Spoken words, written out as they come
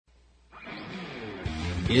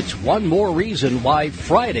It's one more reason why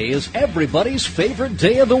Friday is everybody's favorite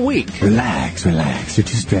day of the week. Relax. You're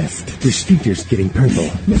too stressed. Your sphincter's getting purple.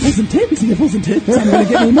 Nipples and tits. I'm going to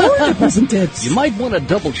get me more nipples and tits. You might want to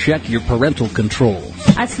double-check your parental controls.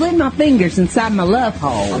 I slid my fingers inside my love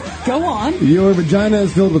hole. Go on. Your vagina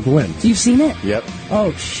is filled with lint. You've seen it? Yep.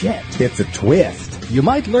 Oh, shit. It's a twist. You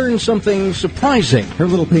might learn something surprising. Her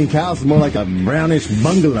little pink house is more like a brownish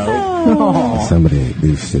bungalow. Oh. Somebody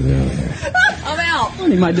boosted earlier. I'm out. I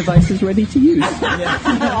need my device is ready to use.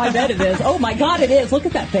 I bet it is. Oh, my God, it is. Look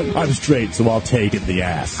at that thing. I'm straight, so I'll take it the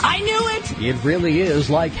ass. I knew it. It really is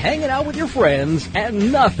like hanging out with your friends,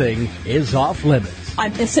 and nothing is off limits.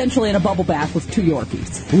 I'm essentially in a bubble bath with two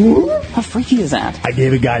Yorkies. Ooh. How freaky is that? I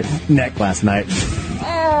gave a guy neck last night.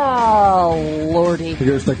 Oh, Lordy. Have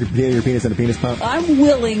you ever stuck your penis in a penis pump? I'm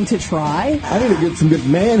willing to try. I need to get some good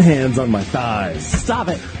man hands on my thighs. Stop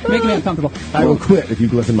it. Making me uncomfortable. I will quit if you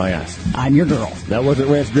glisten my ass. I'm your girl. That wasn't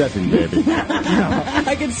ranch dressing, baby.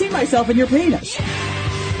 I can see myself in your penis.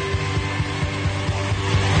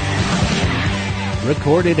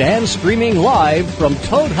 Recorded and streaming live from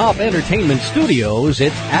Toad Hop Entertainment Studios,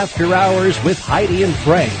 it's After Hours with Heidi and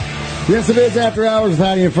Frank. Yes, it is After Hours with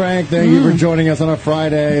Heidi and Frank. Thank you for joining us on a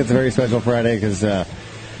Friday. It's a very special Friday because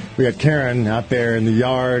we got Karen out there in the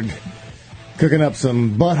yard cooking up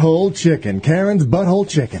some butthole chicken. Karen's butthole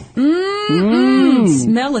chicken.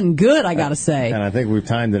 Smelling good, I gotta say. And I think we've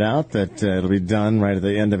timed it out that it'll be done right at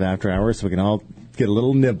the end of After Hours so we can all get a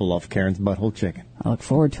little nibble off Karen's butthole chicken. I look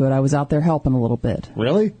forward to it. I was out there helping a little bit.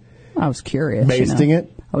 Really? I was curious. Basting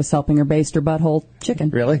it? I was helping her baste her butthole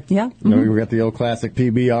chicken. Really? Yeah. We got the old classic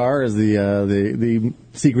PBR as the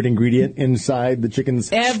secret ingredient inside the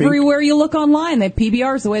chicken's Everywhere you look online, that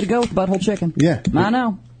PBR is the way to go with butthole chicken. Yeah. I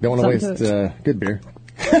know. Don't want to waste good beer.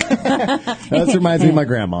 That reminds me of my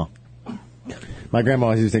grandma. My grandma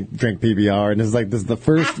always used to drink PBR, and this is the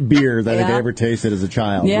first beer that I think I ever tasted as a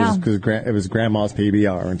child. Yeah. Because it was grandma's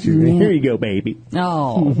PBR, and she was here you go, baby.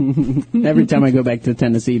 Oh. Every time I go back to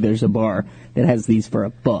Tennessee, there's a bar that has these for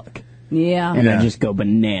 $1. Yeah. And I just go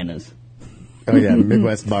bananas. Oh, yeah,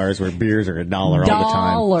 Midwest bars where beers are $1 all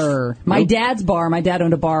the time. My dad's bar, my dad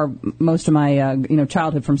owned a bar most of my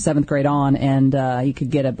childhood from 7th grade on, and you could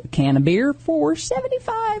get a can of beer for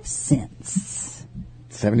 75 cents.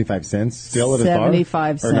 75 cents? Still at his bar?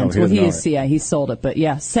 75 cents. No, he sold it, but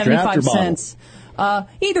yeah, 75 cents.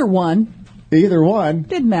 Either one. Either one?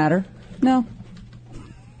 Didn't matter. No.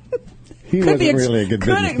 He wasn't really a good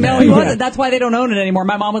businessman. No, he wasn't. That's why they don't own it anymore.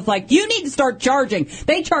 My mom was like, you need to start charging.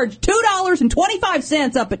 They charge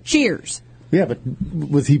 $2.25 up at Cheers. Yeah, but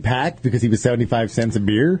was he packed because he was 75 cents a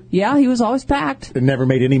beer? Yeah, he was always packed. It never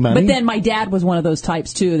made any money? But then my dad was one of those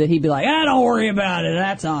types, too, that he'd be like, don't worry about it.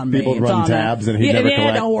 That's on me. People would run tabs and he'd never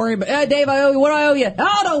collect. Don't worry about it. Dave, I owe you. What do I owe you?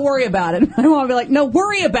 Oh, don't worry about it. My mom would be like, no,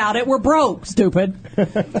 worry about it. We're broke, stupid.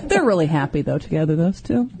 They're really happy, though, together, those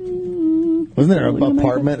two. Wasn't there an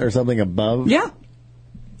apartment or something above? Yeah.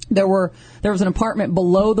 There was an apartment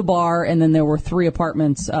below the bar, and then there were 3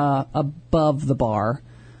 apartments above the bar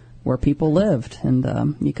where people lived,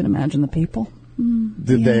 and you can imagine the people.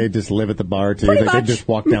 Did they just live at the bar, too? Pretty They much. could just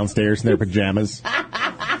walk downstairs in their pajamas,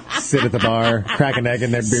 sit at the bar, crack an egg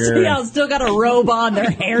in their beer. Yeah, still got a robe on,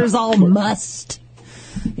 their hair's all mussed.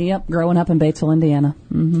 Yep, growing up in Batesville, Indiana.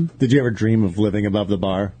 Mm-hmm. Did you ever dream of living above the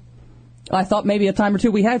bar? I thought maybe a time or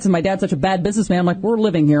two we had, since my dad's such a bad businessman. I'm like, we're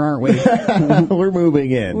living here, aren't we? We're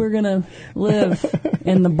moving in. We're going to live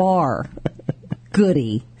in the bar.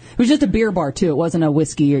 Goody. It was just a beer bar, too. It wasn't a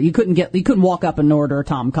whiskey. Or you couldn't walk up and order a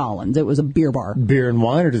Tom Collins. It was a beer bar. Beer and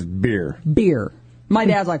wine or just beer? Beer. My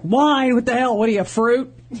dad's like, wine? What the hell? What are you,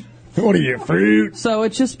 fruit? What are you, fruit? So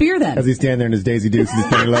it's just beer then. As he's standing there in his Daisy Dukes and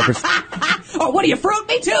his penny loafers. Oh, what are you, fruit?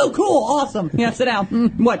 Me too. Cool. Awesome. Yeah, sit down.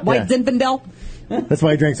 What, White Zinfandel? That's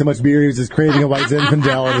why he drank so much beer. He was just craving a White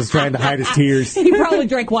Zinfandel and was trying to hide his tears. He probably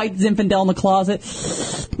drank White Zinfandel in the closet.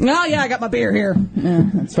 Oh, yeah, I got my beer here. Yeah,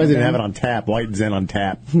 that's why he didn't have it on tap. White Zen on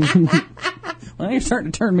tap. Well, you're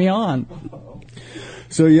starting to turn me on.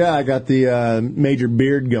 So, yeah, I got the major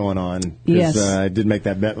beard going on. Yes. I did make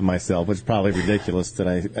that bet with myself, which is probably ridiculous that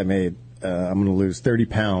I made. I'm going to lose 30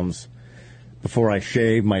 pounds before I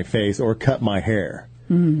shave my face or cut my hair.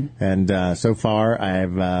 Mm. And so far,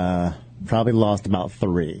 I've probably lost about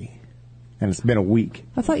 3. And it's been a week.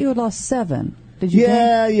 I thought you had lost 7. Did you?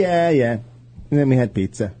 Yeah. And then we had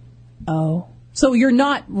pizza. Oh. So you're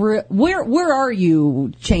not... Where are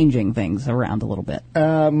you changing things around a little bit?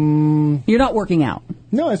 You're not working out?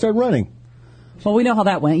 No, I started running. Well, we know how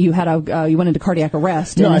that went. You had you went into cardiac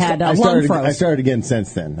arrest and had lung froze. I started again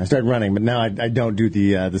since then. I started running, but now I don't do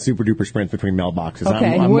the super duper sprints between mailboxes.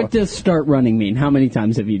 Okay. What does start running mean? How many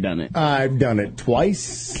times have you done it? I've done it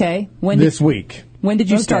twice. Okay. This week. When did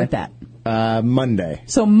you start that? Monday.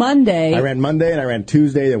 So Monday. I ran Monday and I ran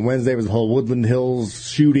Tuesday. Then Wednesday was the whole Woodland Hills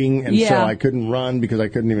shooting, and so I couldn't run because I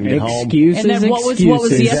couldn't even get home. And then what was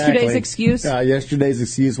yesterday's excuse? Yesterday's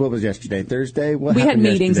excuse. What was yesterday? Thursday. We had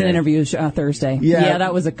meetings and interviews Thursday. Yeah,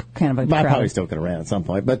 that was a kind of a. I probably still could have ran at some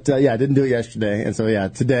point, but I didn't do it yesterday, and so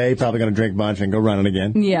today probably going to drink a bunch and go running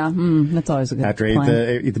again. Yeah, that's always a good after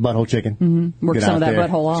plan. eat the butthole chicken. Work some of that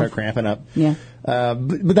butthole off. Start cramping up. Yeah.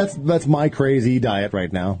 But that's my crazy diet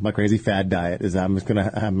right now. My crazy fad diet is I'm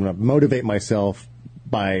gonna motivate myself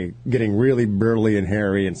by getting really burly and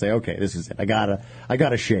hairy and say, okay, this is it. I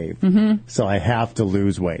gotta shave. Mm-hmm. So I have to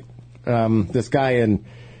lose weight. This guy in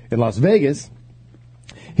Las Vegas,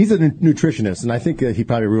 he's a nutritionist, and I think he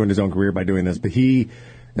probably ruined his own career by doing this. But he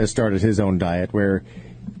has started his own diet where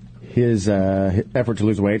his effort to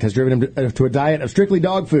lose weight has driven him to a diet of strictly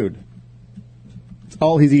dog food.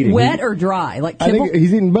 All he's eating. Wet or dry? Like kibble? I think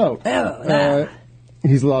he's eating both.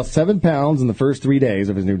 He's lost 7 pounds in the first 3 days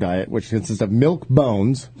of his new diet, which consists of milk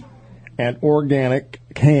bones and organic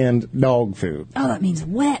canned dog food. Oh, that means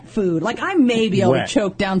wet food. Like I may be able to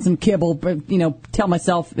choke down some kibble, but tell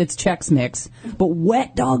myself it's Chex Mix. But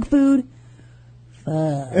wet dog food?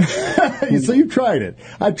 Fuck. So you've tried it.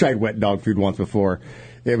 I've tried wet dog food once before.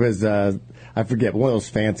 It was, I forget, one of those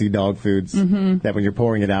fancy dog foods that when you're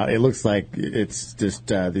pouring it out, it looks like it's just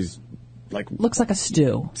these, like... Looks like a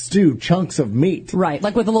stew. Chunks of meat. Right,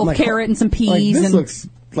 like with a little carrot and some peas. This looks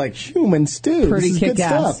like human stew. Pretty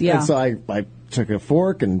kick-ass stuff. Yeah. And so I took a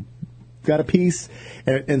fork and got a piece,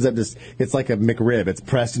 and it ends up it's like a McRib. It's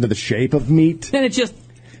pressed into the shape of meat. Then it just...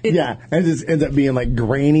 and it just ends up being like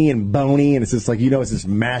grainy and bony, and it's just like, it's this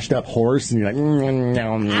mashed up horse, and you're like,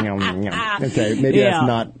 okay, maybe that's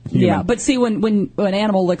not human. Yeah, but see, when an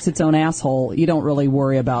animal licks its own asshole, you don't really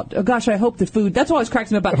worry about, oh gosh, I hope the food, that's what always cracks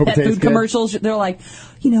me about pet food commercials. They're like,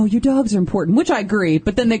 your dogs are important, which I agree,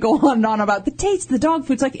 but then they go on and on about the taste of the dog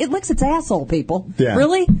food. It's like, it licks its asshole, people. Yeah.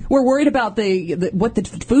 Really? We're worried about what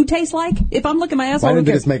the food tastes like? If I'm licking my asshole... Why didn't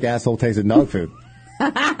they just make asshole taste of dog food?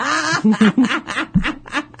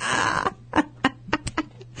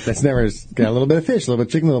 That's never got a little bit of fish, a little bit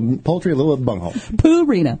of chicken, a little poultry, a little bit of bunghole.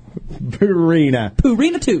 Purina.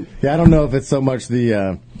 Purina 2. Yeah, I don't know if it's so much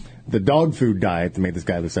the dog food diet to make this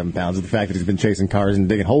guy lose 7 pounds, or the fact that he's been chasing cars and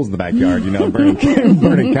digging holes in the backyard,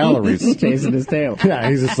 burning calories. Chasing his tail. Yeah,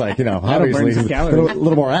 he's just like, obviously he's a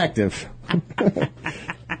little more active.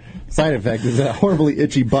 Side effect is a horribly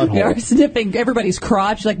itchy butthole. You're sniffing everybody's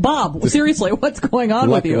crotch. Like, Bob, seriously, what's going on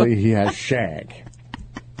with you? Luckily, he has Shag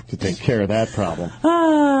to take care of that problem.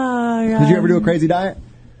 Did you ever do a crazy diet?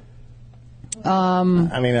 I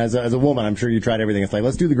mean, as a woman, I'm sure you tried everything. It's like,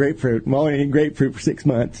 let's do the grapefruit. Well, I ate grapefruit for 6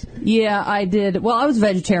 months. Yeah, I did. Well, I was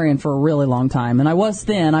vegetarian for a really long time, and I was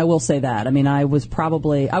thin. I will say that. I mean, I was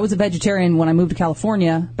a vegetarian when I moved to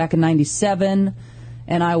California back in '97.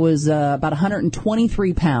 And I was about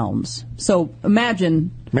 123 pounds. So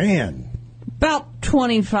imagine... Man. About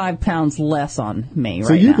 25 pounds less on me right now.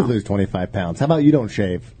 So you could lose 25 pounds. How about you don't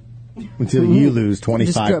shave until you lose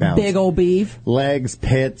 25 pounds? Just big old beef. Legs,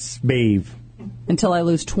 pits, beef. Until I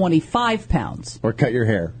lose 25 pounds. Or cut your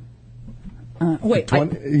hair.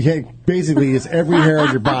 Basically, it's every hair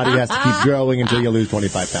on your body has to keep growing until you lose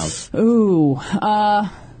 25 pounds. Ooh,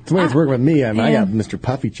 It's the way it's working with me. I got Mr.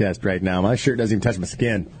 Puffy Chest right now. My shirt doesn't even touch my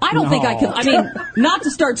skin. I don't think I could. I mean, not to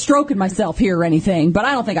start stroking myself here or anything, but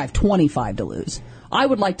I don't think I have 25 to lose. I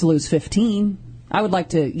would like to lose 15. I would like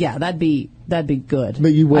to. Yeah, that'd be good.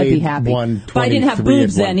 But you weighed I'd be happy. 123 but I didn't have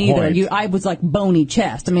boobs at then one either. point. I was like bony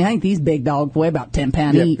chest. I mean, I think these big dogs weigh about 10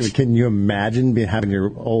 pounds each. Can you imagine having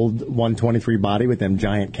your old 123 body with them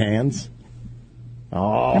giant cans?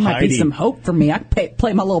 Oh, there might Heidi. be some hope for me. I could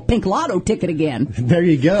play my little pink lotto ticket again. There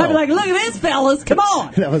you go. I'd be like, look at this, fellas. Come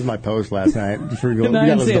on. That was my post last night. We got to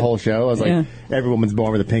listen to the whole show. I was like, every woman's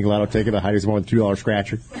born with a pink lotto ticket, but Heidi's born with a $2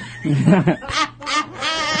 scratcher.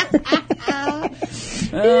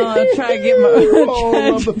 Try to get my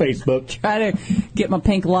love the Facebook. Try to get my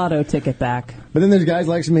pink lotto ticket back. But then there's guys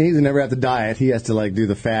like me who never have to diet. He has to do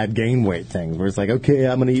the fad gain weight thing, where it's like, okay,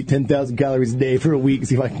 I'm going to eat 10,000 calories a day for a week and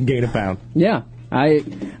see if I can gain a pound. Yeah,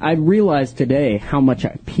 I realized today how much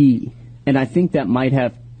I pee, and I think that might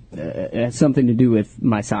have something to do with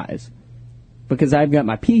my size. Because I've got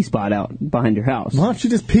my pee spot out behind your house. Why don't you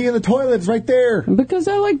just pee in the toilet? It's right there. Because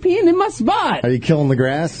I like peeing in my spot. Are you killing the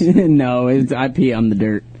grass? No, I pee on the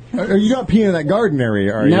dirt. Are you not peeing in that garden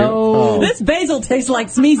area, are you? No. Oh. This basil tastes like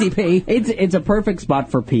smeezy pee. It's a perfect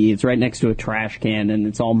spot for pee. It's right next to a trash can, and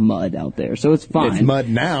it's all mud out there, so it's fine. It's mud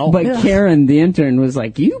now. But Karen, the intern, was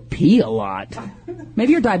like, "You pee a lot."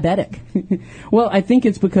 Maybe you're diabetic. Well, I think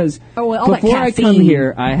it's because all that before I come caffeine.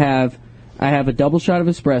 here, I have a double shot of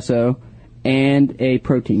espresso and a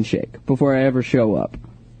protein shake before I ever show up,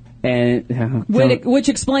 and Which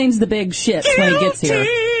explains the big shit when he gets here.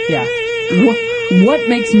 Yeah. What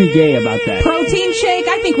makes me gay about that? Protein shake?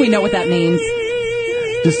 I think we know what that means.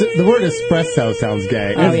 Just the word espresso sounds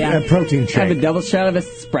gay. Oh, yeah. A protein I shake. have a double shot of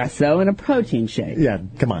espresso and a protein shake. Yeah,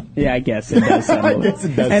 come on. Yeah, I guess it does sound I a little. guess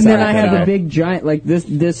it does And sound then I have that a big giant, like this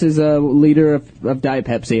is a liter of Diet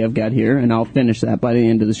Pepsi I've got here, and I'll finish that by the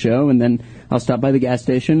end of the show, and then I'll stop by the gas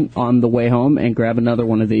station on the way home and grab another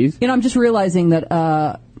one of these. You know, I'm just realizing that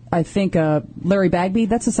I think Larry Bagby,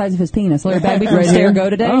 that's the size of his penis. Larry Bagby from Stay or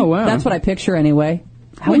Go Today. Oh, wow. That's what I picture anyway.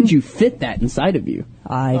 How would you fit that inside of you?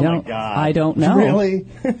 I Oh, don't. my God. I don't know. Really?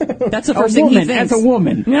 That's the first thing he thinks. As a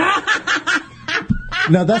woman.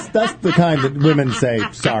 No, that's the kind that women say,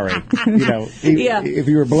 sorry. You know, Yeah. if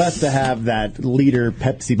you were blessed to have that liter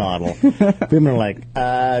Pepsi bottle, women are like,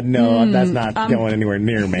 no, that's not going anywhere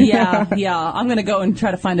near me. Yeah. I'm going to go and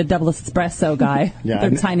try to find a double espresso guy. Yeah,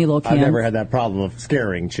 Their tiny little can. I've never had that problem of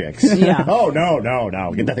scaring chicks. Yeah. Oh, no.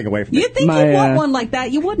 Get that thing away from me. You'd think you'd want one like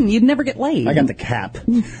that. You wouldn't. You'd never get laid. I got the cap.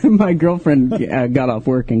 My girlfriend got off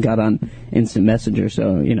work and got on Instant Messenger,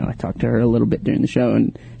 so, I talked to her a little bit during the show,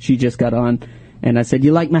 and she just got on. And I said,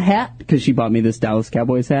 "You like my hat?" Because she bought me this Dallas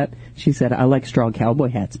Cowboys hat. She said, "I like straw cowboy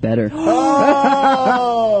hats better."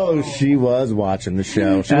 Oh, she was watching the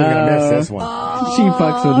show. She wasn't going to miss this one. She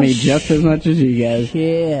fucks with me just as much as you guys.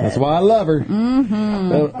 Yeah. That's why I love her.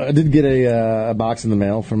 Mm-hmm. I did get a box in the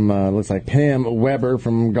mail from, looks like Pam Weber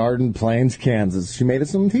from Garden Plains, Kansas. She made us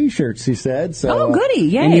some T-shirts, she said. So, Oh, goody.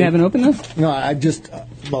 Yay. And you haven't opened this? No, I just,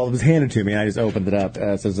 it was handed to me, and I just opened it up.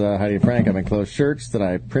 It says, Heidi and Frank, I'm enclosed shirts that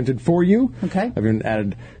I printed for you. Okay. I've been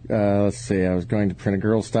added, let's see, I was going to print a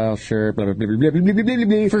girl-style shirt, blah, blah, blah, blah, blah, blah, blah, blah,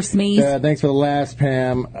 blah. For Smeeze. Thanks for the last,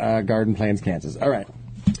 Pam, Garden Plains, Kansas. All right.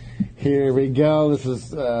 Here we go. This is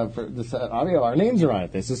for this audio. Our names are on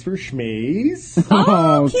it. This is for Schmeeze.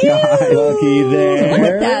 Oh, cute. God. Looky there. Look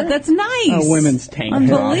at that. That's nice. A women's tank.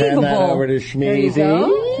 Unbelievable. Hand that over to There you Schmeezy.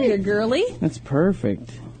 go. Here, girly. That's perfect.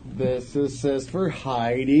 This says for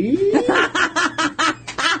Heidi.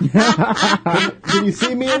 Can you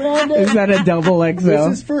see me around it? Is that a double XL?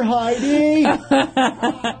 This is for Heidi.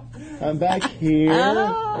 I'm back here.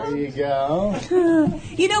 There you go.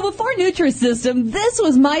 Before Nutrisystem, this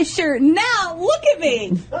was my shirt. Now, look at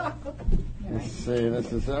me. Let's see.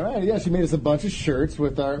 This is all right. Yeah, she made us a bunch of shirts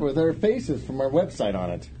with our faces from our website on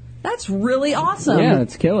it. That's really awesome. Yeah,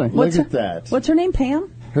 it's killer. Look at that. What's her name,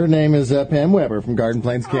 Pam? Her name is Pam Weber from Garden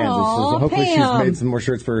Plains, Kansas. Aw, So hopefully Pam. she's made some more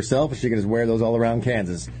shirts for herself, and she can just wear those all around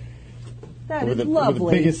Kansas. That We're is the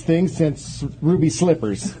lovely. biggest thing since Ruby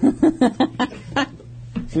Slippers.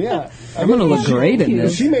 So yeah, I'm going to look great in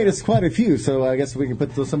this. She made us quite a few, so I guess we can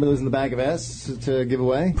put some of those in the bag of S to give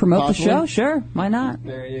away. Promote possibly. the show, sure. Why not?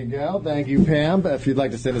 There you go. Thank you, Pam. If you'd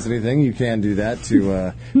like to send us anything, you can do that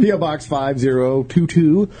to P.O. Box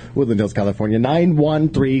 5022, Woodland Hills, California,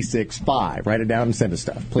 91365. Write it down and send us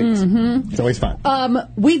stuff, please. Mm-hmm. It's always fun.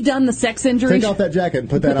 We've done the sex injury. Take off that jacket and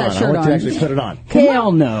put that on. shirt I want you on. to actually put it on.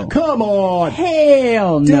 Hell no. Come on.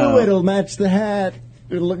 Hell Do no. it. It'll match the hat.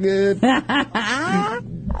 It'll look good.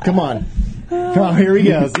 Come on. Oh, here he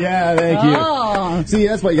goes. Yeah, thank you. Oh. See,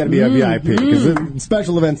 that's why you got to be a VIP, because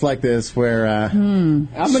special events like this where... I'm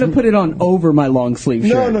going to put it on over my long sleeve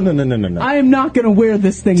shirt. No. I am not going to wear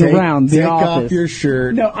this thing around the take office. off your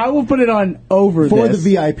shirt No, I will put it on over for this.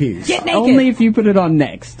 the VIPs. Get naked. Only if you put it on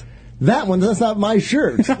next. That one, that's not my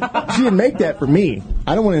shirt. She didn't make that for me.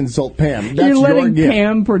 I don't want to insult Pam. That's You're your letting gift.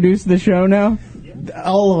 Pam produce the show now?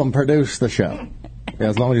 All of them produce the show. Yeah,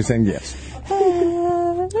 as long as you send gifts.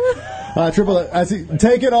 I see.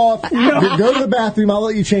 Take it off. Go to the bathroom. I'll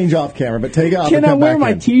let you change off camera, but take it off. Can and I come wear back my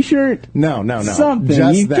in. T-shirt? No. Something.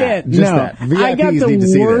 Just you that. can't. Just no. that. VIPs I got need to the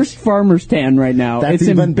see worst this. farmer's tan right now. That's it's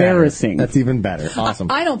even embarrassing. Better. That's even better. Awesome.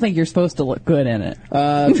 I don't think you're supposed to look good in it.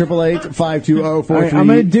 888-520-43. All right, I'm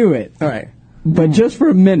going to do it. All right. But just for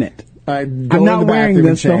a minute. All right. Go I'm in not the wearing bathroom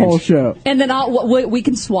and this the whole change. show. And then we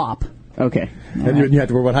can swap. Okay. And you have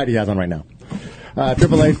to wear what Heidi has on right now.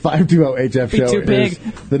 888-520-HF Be show too big. is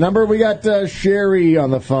the number. We got Sherry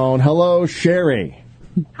on the phone. Hello, Sherry.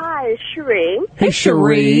 Hi, Cherie. Hey,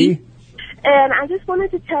 Cherie. And I just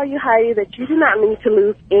wanted to tell you, Heidi, that you do not need to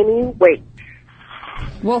lose any weight.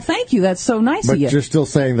 Well, thank you. That's so nice But of you. you're still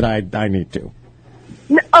saying that I need to.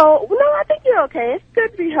 No, I think you're okay. It's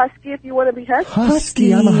good to be husky if you want to be husky.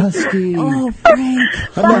 Husky, I'm a husky. Oh,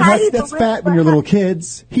 Frank. I'm not husky. That's fat when you're little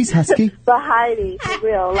kids. He's husky. But Heidi, for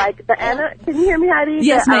real, like can you hear me, Heidi?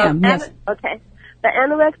 Yes, ma'am. Yes. Okay. The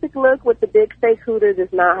anorexic look with the big fake hooters is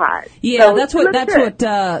not hot. Yeah, so that's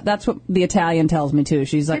what the Italian tells me too.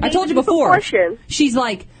 She's like, I told you before. Proportion. She's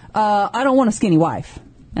like, I don't want a skinny wife,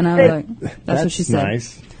 and I was like, that's what she said.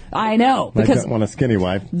 Nice. I know, I because don't want a skinny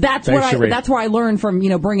wife. that's where I learned from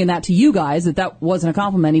bringing that to you guys that wasn't a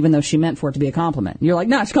compliment, even though she meant for it to be a compliment. You're like,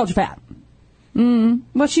 no, she called you fat.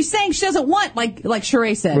 Well, she's saying she doesn't want like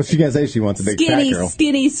Sheree said. Well, she can't say she wants a big fat girl.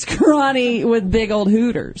 Skinny, scrawny with big old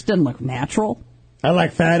hooters. Doesn't look natural. I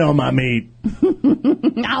like fat on my meat.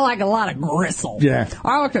 I like a lot of gristle. Yeah.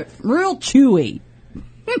 I like it real chewy.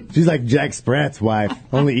 She's like Jack Sprat's wife,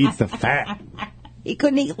 only eats the fat. He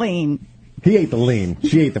couldn't eat lean. He ate the lean.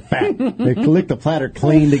 She ate the fat. They licked the platter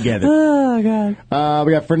clean together. Oh, God.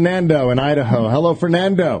 We got Fernando in Idaho. Hello,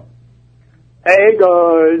 Fernando. Hey,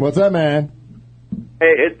 guys. What's up, man?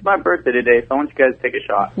 Hey, it's my birthday today, so I want you guys to take a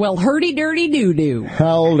shot. Well, hurdy-dirty-doo-doo.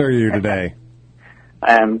 How old are you today?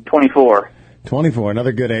 I'm 24. 24,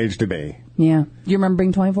 another good age to be. Yeah. You remember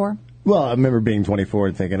being 24? Well, I remember being 24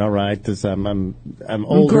 and thinking, all right, this, I'm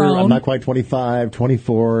older. Grown. I'm not quite 25,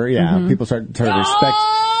 24. Yeah, people start to respect.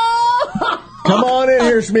 Come on in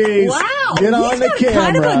here, Smeeze. Wow. Get on the camera.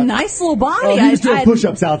 Kind of a nice little body. Oh, he was doing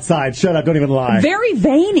push-ups outside. Shut up. Don't even lie. Very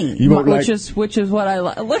veiny. You won't which is what I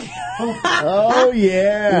like. Look. Oh,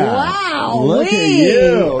 yeah. Wow. Look at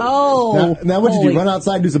you. Oh. Now what did you run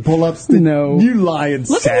outside and do some pull-ups? No. You lying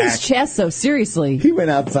Look sack. at his chest, though. Seriously. He went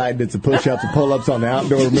outside and did some push-ups and pull-ups on the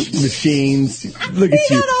outdoor machines. Look at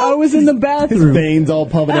you. I was in the His bathroom. veins all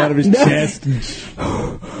pumping out of his chest.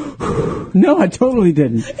 No, I totally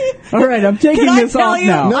didn't. All right, I'm taking Can I this tell off you?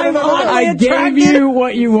 now. No. I gave attracted. you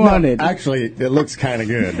what you wanted. No, actually, it looks kind of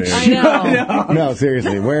good, dude. I know. No,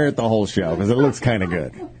 seriously, wear it the whole show because it looks kind of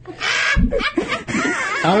good.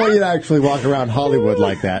 I want you to actually walk around Hollywood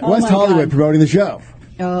like that. West my Hollywood God. promoting the show.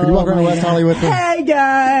 Could you walk around West Hollywood? Hey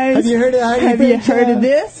guys, Have you heard of Heidi Have you Finch? heard of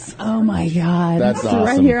this? Oh, my God. That's It's awesome.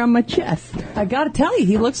 right here on my chest. I got to tell you,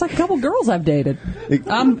 he looks like a couple girls I've dated.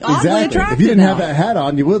 I'm oddly Exactly. attracted If you didn't now. have that hat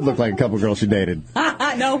on, you would look like a couple girls you dated.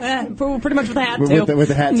 No, pretty much with the hat, With too.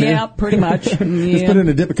 the hat, too? Yeah, pretty much. Just Yeah. put in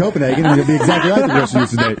a dip of Copenhagen and you'll be exactly like the girls you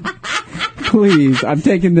used to date. Please, I'm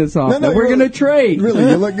taking this off. No, We're you're- going to trade. Really,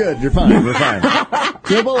 you look good. You're fine. You're fine.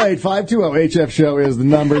 888-520-HF show is the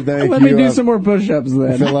number. Thank Let you. me do some more push-ups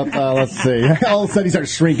then. Philip, let's see. All of a sudden he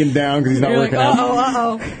starts shrinking down because he's not You're like, working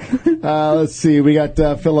out. uh-oh. Let's see. We got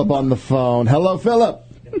Philip on the phone. Hello, Philip.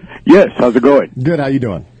 Yes, how's it going? Good. How you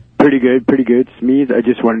doing? Pretty good. Smeeze, I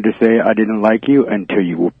just wanted to say I didn't like you until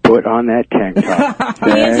you put on that tank top.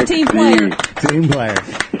 He is a team player. Team player.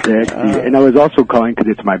 Sexy. And I was also calling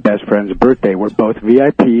because it's my best friend's birthday. We're both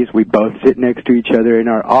VIPs. We both sit next to each other in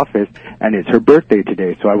our office, and it's her birthday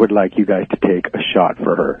today, so I would like you guys to take a shot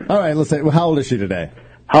for her. All right. Let's say. Well, how old is she today?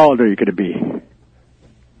 How old are you going to be?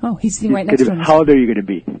 Oh, he's sitting right next to him. How old are you going to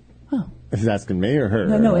be? Is he asking me or her?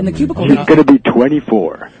 No, in the cubicle. She's going to be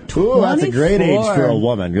 24. Ooh, that's a great age 24. for a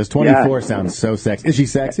woman because 24 sounds so sexy. Is she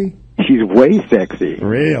sexy? She's way sexy.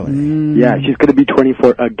 Really? Yeah, she's going to be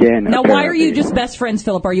 24 again. Now, why are you apparently. just best friends,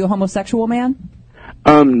 Philip? Are you a homosexual man?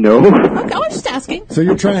 No. Okay, I was just asking. So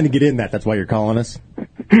you're trying to get in that. That's why you're calling us?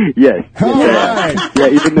 Yes. All right. Yeah,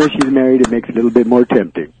 even though she's married, it makes it a little bit more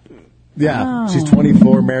tempting. Yeah. She's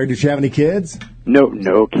 24, married. Does she have any kids?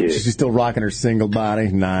 No kids. She's still rocking her single body.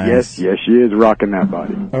 Nice. Yes, she is rocking that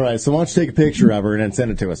body. All right. So why don't you take a picture of her and then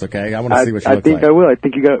send it to us, okay? I want to see what she I looks think like. I will. I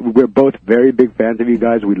think we're both very big fans of you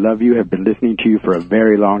guys. We love you. Have been listening to you for a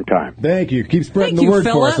very long time. Thank you. Keep spreading Thank the you, word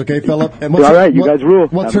for us, Philip. okay, Philip? And All right, you guys rule.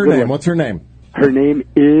 What's Have a her good name? one. What's her name? Her name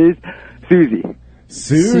is Susie.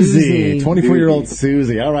 Susie. 24-year-old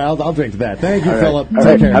Susie. All right, I'll drink to that. Thank you, All right. Philip. All Take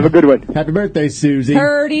right. care. Have a good one. Happy birthday, Susie.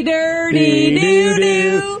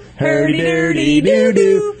 Hurdy-dirty-doo-doo.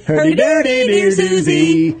 Hurdy-dirty-doo-doo. Hurdy-dirty-doo,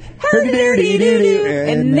 Susie. Hurdy-dirty-doo-doo.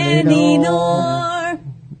 And anymore.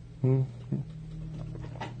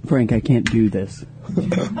 Frank, I can't do this.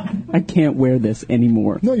 I can't wear this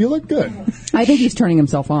anymore. No, you look good. I think he's turning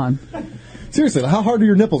himself on. Seriously, how hard are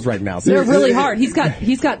your nipples right now? They're Seriously. really hard. He's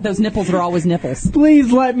got those nipples that are always nipples.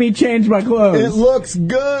 Please let me change my It clothes. looks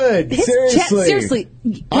good. His Seriously. seriously.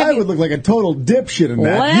 I would look like a total dipshit in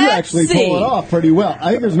that. Let's You actually see. pull it off pretty well. I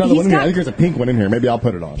think there's another He's one in here. got- I think there's a pink one in here. Maybe I'll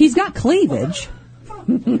put it on. He's got cleavage.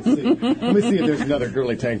 Let me see if there's another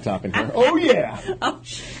girly tank top in here. Oh, yeah.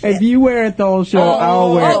 If you wear it the whole show,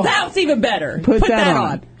 I'll wear Oh, it. that's even better. Put that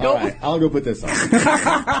on. All right, I'll go put this on.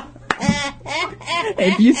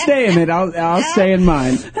 If you stay in it, I'll stay in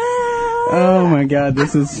mine. Oh my God,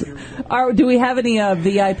 this is. Do we have any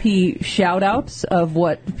VIP shout-outs of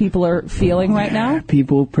what people are feeling right now?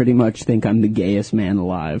 People pretty much think I'm the gayest man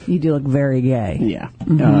alive. You do look very gay. Yeah.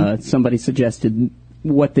 Somebody suggested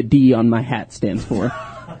what the D on my hat stands for.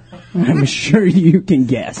 I'm sure you can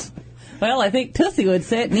guess. Well, I think Tussie would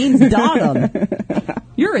say it means Dotton.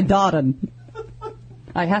 You're a Dotton.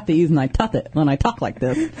 I have to use my tuffet when I talk like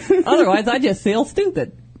this. Otherwise, I just feel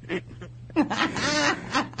stupid.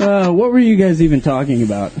 What were you guys even talking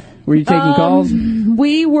about? Were you taking calls?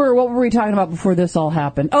 We were. What were we talking about before this all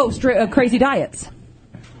happened? Oh, crazy diets.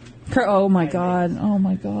 Oh my God. Oh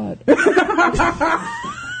my God.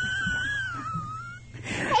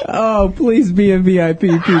 Oh, please be a VIP,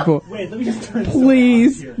 people. Wait, let me just turn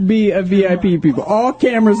Please be a VIP, people. All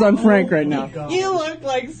cameras on Frank right now. You look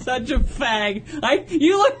like such a fag.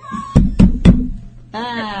 You look.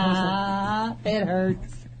 It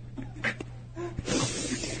hurts.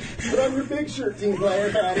 Put on your big shirt, team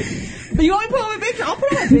player, Patty. You want me to put on my big shirt? I'll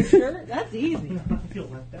put on my big shirt. That's easy.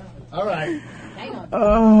 All right. Hang on.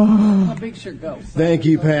 Oh. My big shirt go. Thank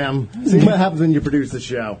you, Pam. See what happens when you produce the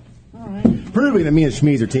show. All right. Proving that me and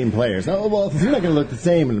Schmeez are team players. Oh, well, you're not going to look the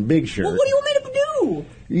same in a big shirt. Well, what do you want me to do?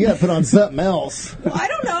 You got to put on something else. Well, I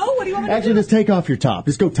don't know. What do you want me to do? Actually, just take off your top.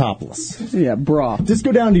 Just go topless. Yeah, bra. Just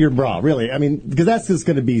go down to your bra, really. I mean, because that's just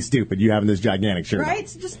going to be stupid, you having this gigantic shirt. Right?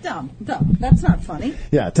 It's just dumb. That's not funny.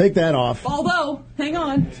 Yeah, take that off. Although, hang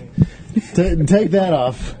on. Take that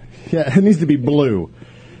off. Yeah, it needs to be blue.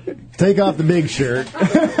 Take off the big shirt.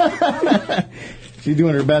 She's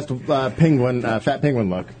doing her best fat penguin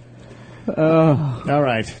look. All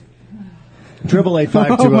right.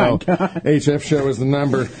 888-520 HF show is the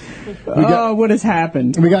number. What has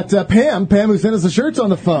happened? We got Pam who sent us the shirts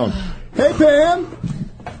on the phone. Hey, Pam.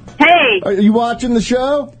 Hey. Are you watching the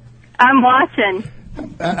show? I'm watching.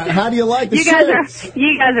 How do you like the shirts?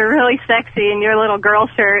 You guys are really sexy in your little girl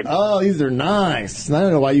shirts. Oh, these are nice. I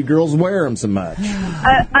don't know why you girls wear them so much.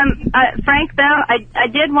 Frank, though, I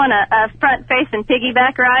did want a front-facing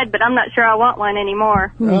piggyback ride, but I'm not sure I want one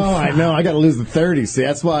anymore. Oh, I know. I got to lose the 30. See,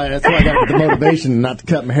 that's why I got the motivation not to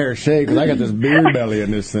cut my hair shave, because I got this beard belly in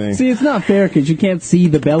this thing. See, it's not fair because you can't see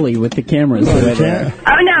the belly with the cameras. Oh,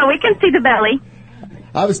 no, we can see the belly.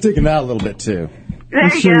 I was sticking out a little bit, too. There I'm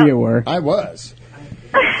sure you were. I was.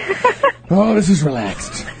 Oh, this is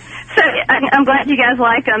relaxed. So I'm glad you guys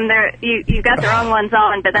like them. You got the wrong ones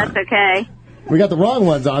on, but that's okay. We got the wrong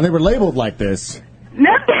ones on. They were labeled like this.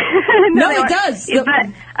 No, it does. But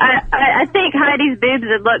I think Heidi's boobs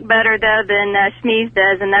would look better though than Schmeez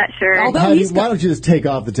does in that shirt. Heidi, why don't you just take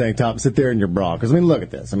off the tank top and sit there in your bra? Because I mean, look at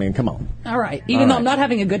this. I mean, come on. All right. Even though I'm not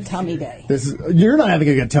having a good tummy day. You're not having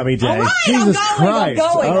a good tummy day. All right, Jesus I'm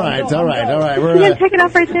going. All right. We're you gonna take it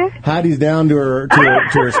off right there? Heidi's down to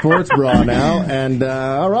her sports bra now, and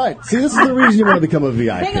all right. See, this is the reason you want to become a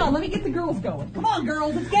VIP. Hang on, let me get the girls going. Come on,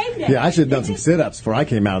 girls, it's game day. Yeah, I should have done some sit-ups before I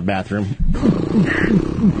came out of the bathroom.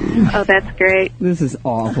 Oh, that's great. This is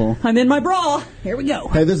awful. I'm in my bra. Here we go.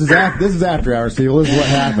 Hey, this is after hours, so this is what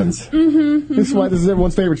happens. Mm-hmm. This is why this is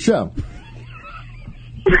everyone's favorite show.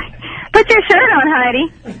 Put your shirt on,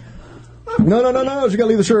 Heidi. No. She got to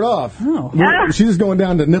leave the shirt off. Oh. She's just going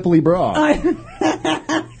down to nipply bra. Hey,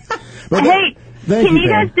 can you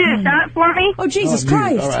guys do a shot for me? Oh, Jesus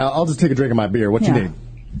Christ. All right, I'll just take a drink of my beer. What you need?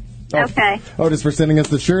 Okay. Oh, just for sending us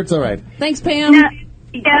the shirts? All right. Thanks, Pam.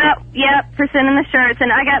 Yep, for sending the shirts.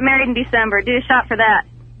 And I got married in December. Do a shot for that.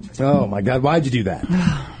 Oh, my God. Why'd you do that?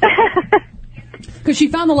 Because she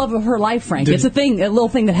found the love of her life, Frank. It's a little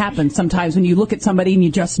thing that happens sometimes when you look at somebody and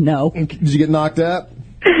you just know. Did you get knocked up?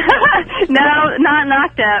 No, not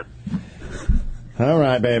knocked up. All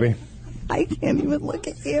right, baby. I can't even look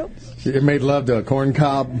at you. You made love to a corn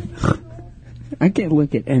cob? I can't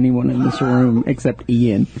look at anyone in this room except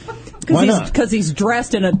Ian. Why not? Because he's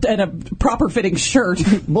dressed in a proper fitting shirt.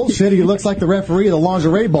 Bullshit, he looks like the referee of the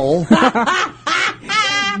lingerie bowl.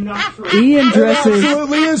 Ian dresses... It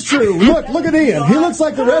absolutely is true. Look at Ian. He looks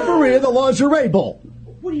like the referee of the lingerie bowl.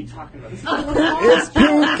 What are you talking about? It's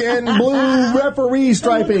pink and blue referee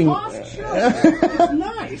striping. It's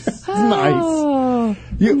nice. It's nice.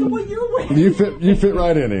 You fit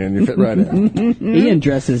right in, Ian. You fit right in. Ian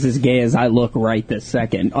dresses as gay as I look right this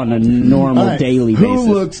second on a normal daily basis.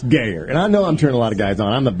 Who looks gayer? And I know I'm turning a lot of guys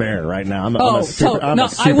on. I'm the bear right now. I'm a super I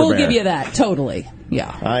will bear. give you that. Totally.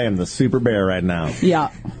 Yeah. I am the super bear right now.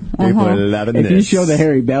 Yeah. People are loving this. If you show the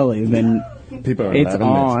hairy belly, then people are it's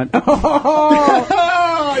on. This.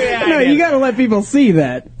 Oh, yeah. No, you got to let people see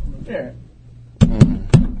that. Sure.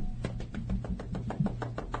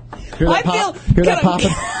 Hear that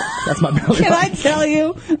popping? That's my belly Can I button. tell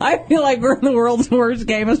you? I feel like we're in the world's worst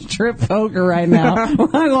game of strip poker right now.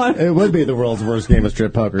 It would be the world's worst game of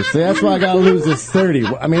strip poker. See, that's why I got to lose this 30.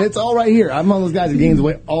 I mean, it's all right here. I'm one of those guys that gains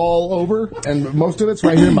weight all over, and most of it's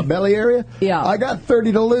right here in my belly area. Yeah. I got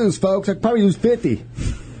 30 to lose, folks. I'd probably lose 50.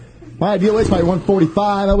 My ideal weight's probably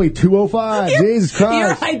 145. I weigh 205. Jesus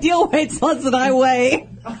Christ. Your ideal weight's less than I weigh.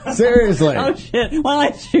 Seriously. Oh, shit. Well,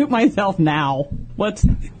 I shoot myself now. What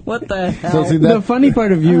the hell? So see, The funny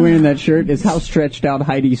part of you wearing that shirt is how stretched out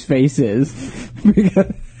Heidi's face is.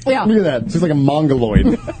 Yeah. Look at that. It's just like a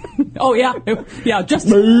mongoloid. Oh, yeah. Yeah, just...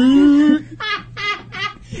 The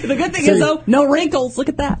good thing is, though, no wrinkles. Look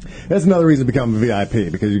at that. That's another reason to become a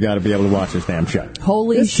VIP, because you got to be able to watch this damn show.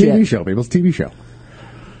 Holy it's shit. TV show, people. It's TV show.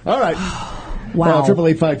 All right. Wow.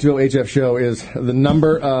 888-520-HF show is the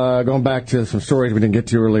number. Going back to some stories we didn't get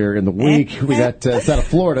to earlier in the week. We got it's out of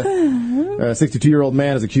Florida. A 62-year-old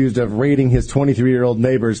man is accused of raiding his 23-year-old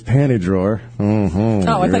neighbor's panty drawer. Mm-hmm.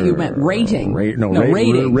 Oh, I thought you meant rating. Rating.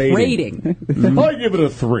 Rating. I give it a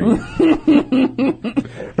 3.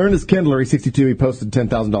 Ernest Kendler, he's 62. He posted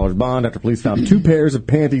 $10,000 bond after police found 2 pairs of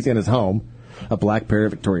panties in his home, a black pair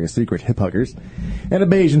of Victoria's Secret hip huggers, and a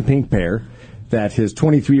beige and pink pair that his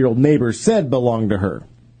 23-year-old neighbor said belonged to her.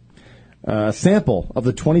 A sample of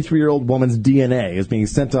the 23-year-old woman's DNA is being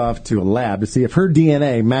sent off to a lab to see if her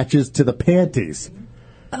DNA matches to the panties.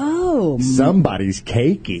 Oh. Somebody's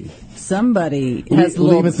cakey. Somebody has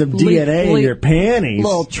leaving some DNA in your panties.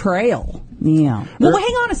 Little trail. Yeah. Well,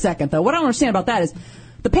 hang on a second, though. What I don't understand about that is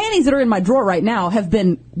the panties that are in my drawer right now have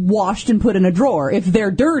been washed and put in a drawer. If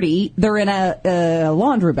they're dirty, they're in a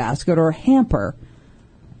laundry basket or a hamper.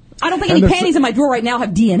 I don't think any panties in my drawer right now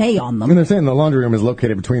have DNA on them. And they're saying the laundry room is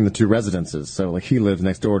located between the 2 residences. So, like, he lives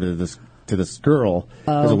next door to this girl.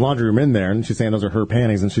 There's a laundry room in there, and she's saying those are her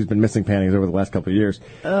panties, and she's been missing panties over the last couple of years.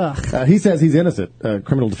 He says he's innocent. A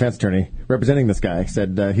criminal defense attorney representing this guy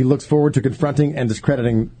said he looks forward to confronting and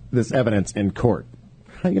discrediting this evidence in court.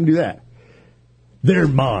 How are you going to do that? They're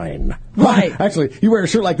mine. Right. Actually, you wear a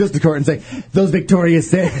shirt like this to court and say, those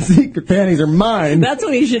Victoria's Secret panties are mine. That's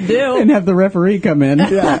what he should do. And have the referee come in.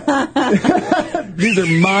 Yeah. These are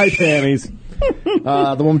my panties.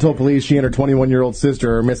 The woman told police she and her 21-year-old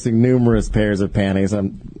sister are missing numerous pairs of panties.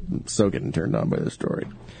 I'm so getting turned on by this story.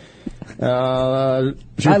 I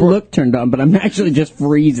look turned on, but I'm actually just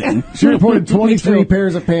freezing. She reported 23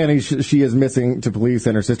 pairs of panties she is missing to police,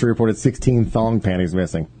 and her sister reported 16 thong panties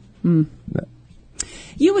missing.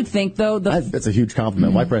 You would think, though, that's a huge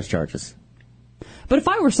compliment. Why press charges? But if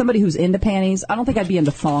I were somebody who's into panties, I don't think I'd be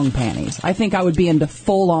into thong panties. I think I would be into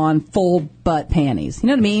full-on, full-butt panties. You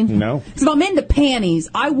know what I mean? No. Because if I'm into panties,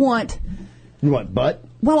 I want... You want butt?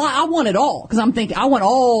 Well, I want it all. Because I'm thinking, I want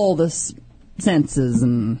all the senses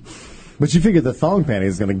and... But you figure the thong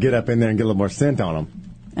panties is going to get up in there and get a little more scent on them.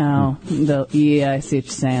 Oh, yeah, I see what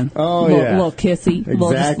you're saying. Oh, yeah. A little kissy.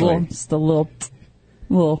 Exactly. Just a little...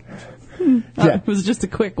 Yeah. It was just a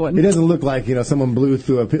quick one. It doesn't look like, someone blew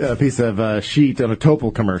through a piece of sheet on a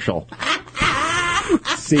Topol commercial.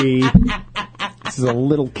 See? This is a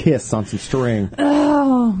little kiss on some string.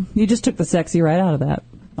 Oh, you just took the sexy right out of that.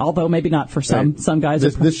 Although maybe not for some. Some guys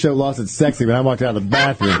This show lost its sexy when I walked out of the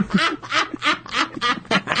bathroom.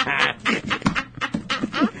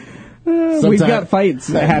 We've got fights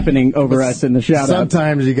happening over us in the shout-out.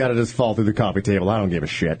 Sometimes you got to just fall through the coffee table. I don't give a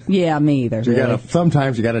shit. Yeah, me either.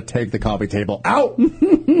 Sometimes you got to take the coffee table out.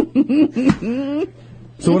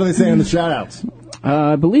 So what do they say in the shout-outs?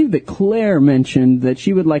 I believe that Claire mentioned that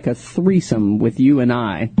she would like a threesome with you and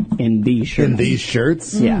I in these shirts. In these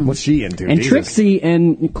shirts? Yeah. What's she into? And Jesus. Trixie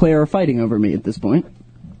and Claire are fighting over me at this point.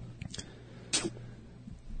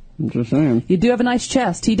 I'm just saying. You do have a nice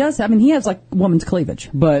chest. He does. I mean, he has like woman's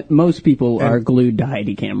cleavage. But most people are glued to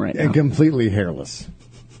Heidi Cam right now. And completely hairless.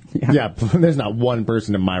 Yeah, there's not one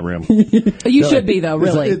person in my room. You should be, though,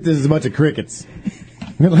 really. This is a bunch of crickets.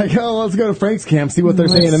 You're like, let's go to Frank's camp, see what they're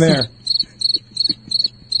saying in there.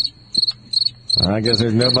 I guess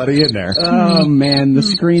there's nobody in there. Oh, man, the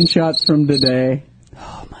screenshots from today.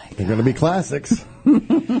 Oh, my God. They're going to be classics. They're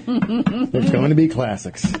going to be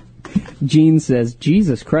classics. Gene says,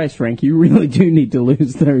 Jesus Christ, Frank, you really do need to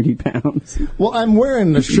lose 30 pounds. Well, I'm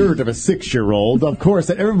wearing the shirt of a 6-year-old. Of course,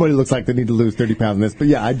 everybody looks like they need to lose 30 pounds in this, but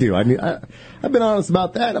yeah, I do. I've been honest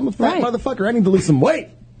about that. I'm a fat motherfucker. I need to lose some weight.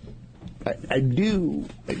 I do.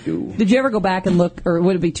 Did you ever go back and look, or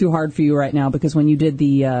would it be too hard for you right now? Because when you did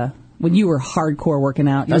when you were hardcore working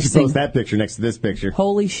out, I should post that picture next to this picture.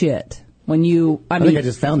 Holy shit. When you, I think I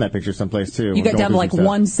just found that picture someplace too. You got down to like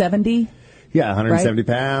 170? Yeah, 170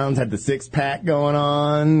 pounds, had the 6-pack going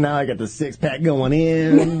on. Now I got the 6-pack going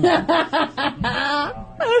in.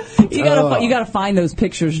 You gotta find those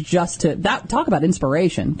pictures just to talk about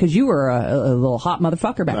inspiration, because you were a little hot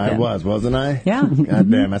motherfucker back then. I was, wasn't I? Yeah. God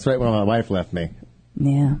damn, that's right when my wife left me.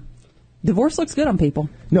 Yeah. Divorce looks good on people.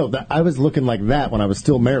 No, I was looking like that when I was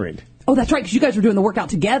still married. Oh, that's right, because you guys were doing the workout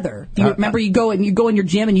together. Do you remember you go in your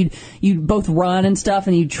gym and you'd both run and stuff,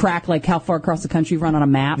 and you'd track like how far across the country you run on a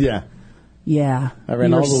map? Yeah. Yeah. I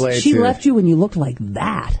ran all the way She left you when you looked like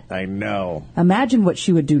that. I know. Imagine what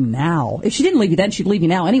she would do now. If she didn't leave you then, she'd leave you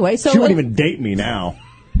now anyway. So she wouldn't even date me now.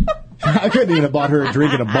 I couldn't even have bought her a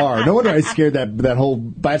drink in a bar. No wonder I scared that whole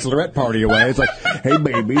bachelorette party away. It's like, hey,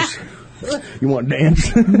 babies, you want to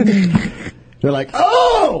dance? They're like,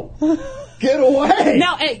 oh, get away.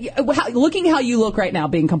 Now, looking how you look right now,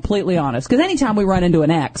 being completely honest, because anytime we run into an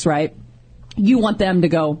ex, right, you want them to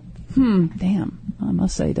go, damn, I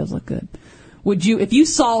must say he does look good. Would you, if you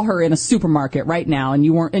saw her in a supermarket right now and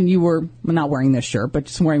you were not wearing this shirt, but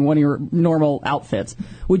just wearing one of your normal outfits,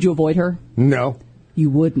 would you avoid her? No. You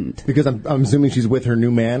wouldn't. Because I'm assuming she's with her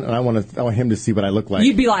new man, and I want him to see what I look like.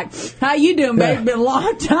 You'd be like, how you doing, baby? Been a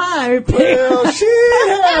long time. Well,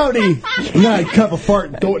 shit, howdy. And then I'd cup a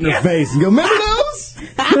fart and throw it in her face and go, remember those?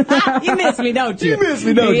 You miss me, don't you? You miss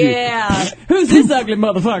me, don't you? Yeah. Who's this ugly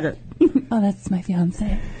motherfucker? Oh, that's my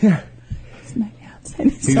fiance. Yeah. That's my fiance.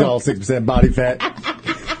 He's all 6% body fat.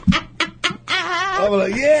 I'm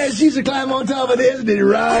like, yeah, she should climb on top of this and then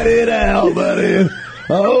ride it out, buddy.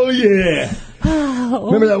 Oh, yeah.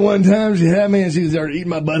 Remember that one time she had me and she started eating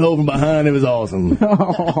my butthole from behind? It was awesome.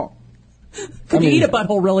 Could you eat a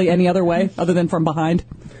butthole really any other way other than from behind?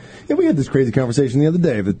 Yeah, we had this crazy conversation the other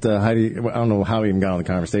day that Heidi, I don't know how we even got on the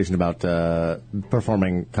conversation about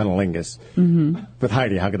performing cunnilingus with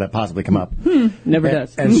Heidi. How could that possibly come up? Never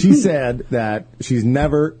does. And she said that she's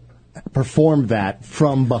never performed that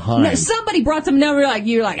from behind. No, somebody brought some number like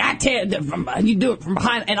you're like, I tell you, you do it from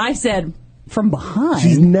behind. And I said, from behind?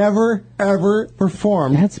 She's never, ever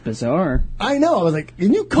performed. That's bizarre. I know. I was like,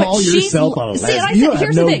 can you call yourself a lesbian? You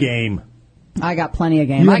have no game. I got plenty of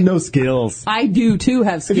game. You have no skills. I do, too,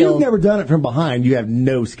 have skills. If you've never done it from behind, you have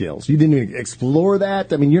no skills. You didn't even explore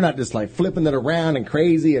that. I mean, you're not just like flipping it around and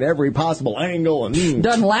crazy at every possible angle. And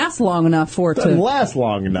doesn't last long enough for it to... Doesn't last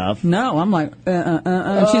long enough. No, I'm like,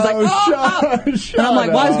 And she's like, shut and I'm like,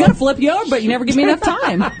 well, I was going to flip you over, but you never give me enough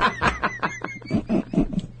time.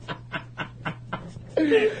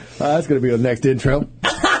 That's going to be the next intro.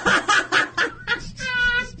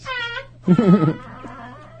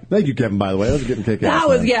 Thank you, Kevin, by the way. That was getting kicked out. That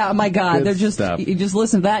was, yeah, my God. Good They're just, stuff. You just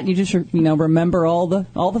listen to that and you just, remember all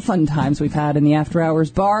the fun times we've had in the After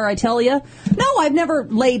Hours bar, I tell you. No, I've never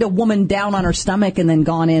laid a woman down on her stomach and then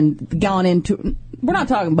gone into, we're not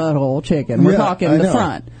talking butthole chicken. We're talking the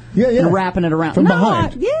front. Yeah, yeah. And wrapping it around. From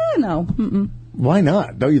behind. No. Mm-mm. Why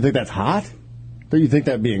not? Don't you think that's hot? Don't you think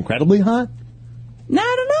that'd be incredibly hot? No,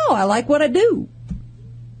 I don't know. I like what I do.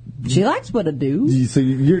 She likes what I do. So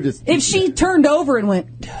you're just... If she turned over and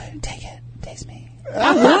went, take it, taste me.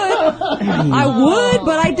 I would. I would,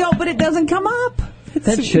 but I don't, but it doesn't come up.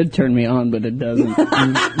 That should turn me on, but it doesn't.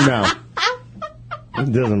 No.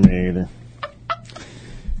 It doesn't me either.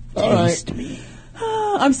 Taste me.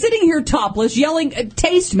 I'm sitting here topless, yelling,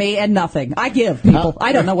 taste me, and nothing. I give people.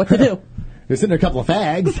 I don't know what to do. You're sitting there a couple of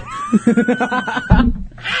fags.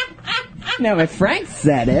 Now, if Frank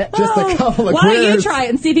said it. Just a couple of Why don't you queers. try it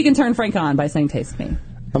and see if you can turn Frank on by saying taste me?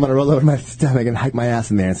 I'm going to roll over my stomach and hike my ass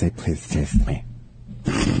in there and say, please taste me.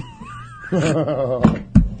 I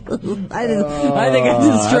think I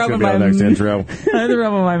just That's going to be our next intro. I threw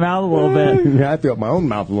up in my mouth a little bit. Yeah, I feel my own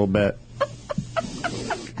mouth a little bit.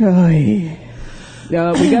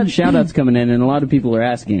 We got shout-outs coming in, and a lot of people are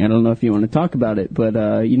asking. I don't know if you want to talk about it, but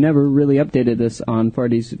you never really updated us on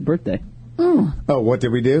Farty's birthday. Oh, what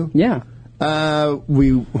did we do? Yeah.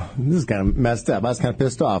 This is kind of messed up. I was kind of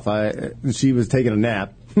pissed off. She was taking a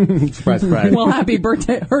nap. Surprise, surprise. Well, happy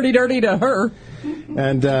birthday, hurdy-durdy to her.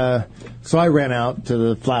 And so I ran out to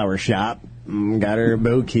the flower shop, got her a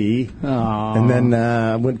bouquet, and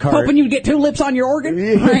then went car. Hoping you'd get tulips on your organ.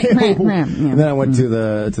 And then I went to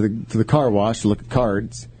the car wash to look at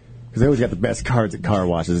cards, because they always got the best cards at car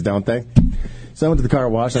washes, don't they? So I went to the car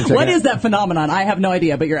wash. What is that phenomenon? I have no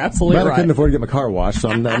idea, but you're absolutely right. I couldn't right. afford to get my car washed, so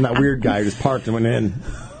I'm that weird guy who just parked and went in.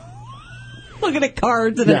 Looking at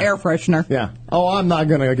cards and an air freshener. Yeah. Oh, I'm not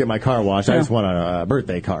going to get my car washed. I just want a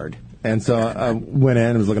birthday card. And so I went in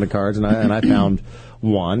and was looking at cards, and I found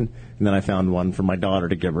one. And then I found one for my daughter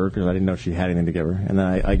to give her because I didn't know she had anything to give her. And then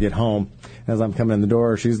I get home. As I'm coming in the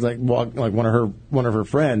door, she's like like one of her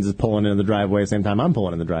friends is pulling in the driveway at the same time I'm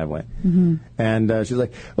pulling in the driveway. Mm-hmm. And she's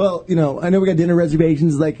like, well, I know we got dinner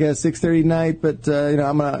reservations like 6:30 tonight, but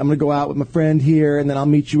I'm gonna go out with my friend here, and then I'll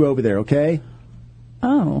meet you over there, okay?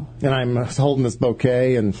 Oh. And I'm holding this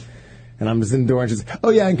bouquet, and I'm just in the door, and she's like,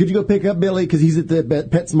 oh, yeah, and could you go pick up Billy? Because he's at the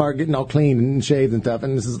PetSmart getting all clean and shaved and stuff.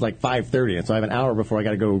 And this is like 5:30, and so I have an hour before I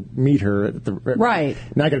got to go meet her. Right.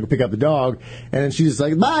 Now I got to go pick up the dog. And then she's just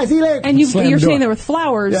like, bye, see you later. And you're sitting there with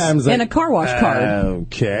flowers and a car wash card.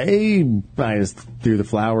 Okay. I just threw the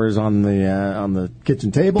flowers on the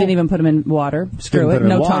kitchen table. Didn't even put them in water. Screw it.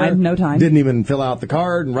 No time. Didn't even fill out the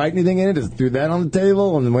card and write anything in it. Just threw that on the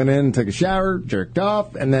table and then went in and took a shower, jerked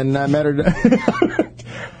off, and then I met her.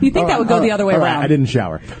 You think that would go the other way around? I didn't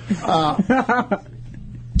shower.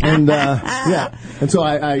 And so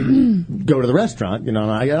I go to the restaurant, and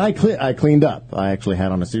I cleaned up. I actually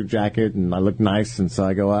had on a suit jacket and I looked nice, and so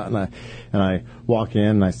I go out and I walk in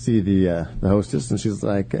and I see the hostess, and she's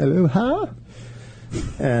like, "Hello, huh?"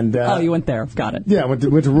 And you went there, got it. Yeah, I went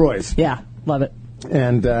to Roy's. Yeah, love it.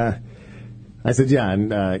 And I said, yeah,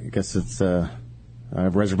 and I guess it's I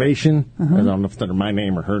have a reservation. I don't know if it's under my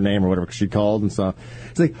name or her name or whatever she called. And so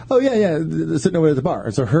it's like, oh, yeah, they're sitting over at the bar.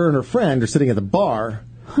 And so her and her friend are sitting at the bar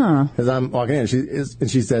as I'm walking in. And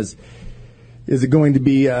she says, is it going to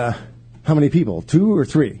be how many people, 2 or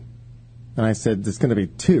 3? And I said, it's going to be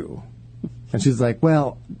 2. And she's like,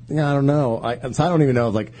 well, yeah, I don't know. So I don't even know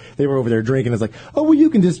if, like, they were over there drinking. It's like, oh, well, you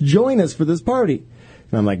can just join us for this party.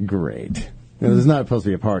 And I'm like, great. This is not supposed to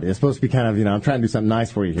be a party. It's supposed to be kind of, I'm trying to do something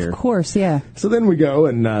nice for you here. Of course, yeah. So then we go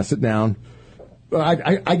and sit down.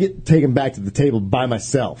 I get taken back to the table by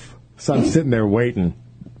myself. So I'm sitting there waiting.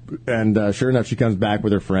 And sure enough, she comes back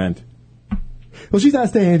with her friend. Well, she's not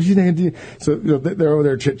staying. She's staying. So they're over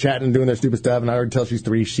there chit-chatting and doing their stupid stuff. And I already tell she's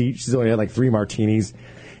 3 sheets. She's only had like 3 martinis.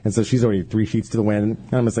 And so she's already 3 sheets to the wind.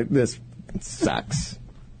 And I'm just like, this sucks.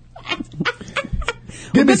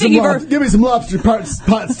 Give me some lobster pot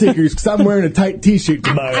stickers because I'm wearing a tight T-shirt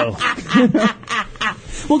tomorrow.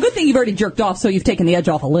 Well, good thing you've already jerked off, so you've taken the edge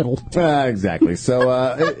off a little. Exactly. So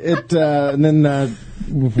and then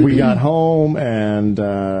we got home, and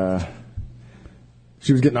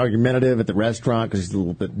she was getting argumentative at the restaurant because she's a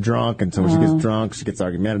little bit drunk, and so when she gets drunk, she gets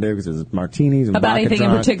argumentative because there's martinis and about anything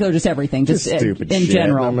drunk. In particular, just everything, just stupid in shit.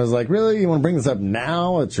 general. And I was like, really? You want to bring this up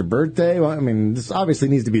now? It's your birthday? Well, I mean, this obviously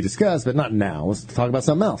needs to be discussed, but not now. Let's talk about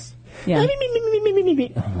something else. Yeah.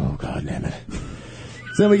 Oh, God damn it.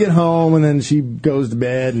 So then we get home, and then she goes to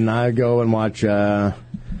bed, and I go and watch Cop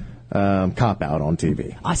Out on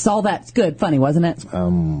TV. I saw that. It's good. Funny, wasn't it?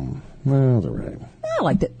 Well, it's all right. I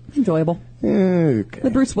liked it. Enjoyable. Okay. The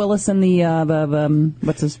Bruce Willis and the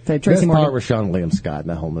what's his face? Tracy Best Morgan. part was Sean Liam Scott in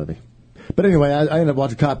that whole movie. But anyway, I ended up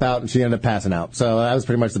watching Cop Out, and she ended up passing out. So that was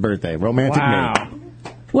pretty much the birthday. Romantic me.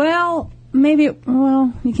 Well, maybe.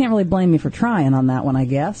 Well, you can't really blame me for trying on that one, I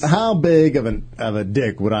guess. How big of a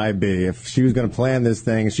dick would I be if she was going to plan this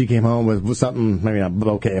thing and she came home with something, maybe not a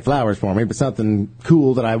bouquet of flowers for me, but something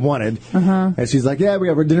cool that I wanted. And she's like, yeah, we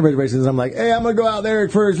have our dinner reservations. I'm like, hey, I'm going to go out there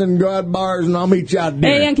first and go out to bars, and I'll meet you out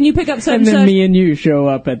there. Hey, and can you pick up such and then me and you show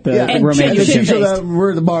up at the romantic dinner. She showed up,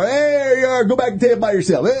 we're at the bar. Hey, go back and table by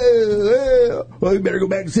yourself. Hey, well, you better go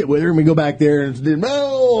back and sit with her. And we go back there and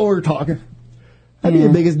we're talking. I'd be the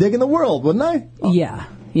biggest dick in the world, wouldn't I? Yeah.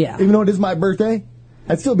 Even though it is my birthday,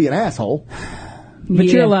 I'd still be an asshole. But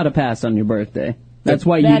you're allowed to pass on your birthday. That's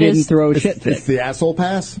why you didn't throw a shit fit. It's the asshole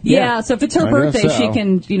pass? Yeah, so if it's her birthday, she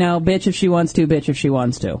can, bitch if she wants to, bitch if she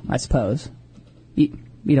wants to, I suppose. You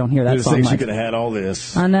don't hear that song much. She could have had all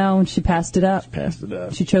this. I know, and she passed it up.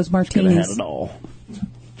 She chose martinis. Could have had it all.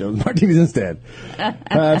 Chose martinis instead.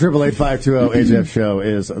 888-520-HF show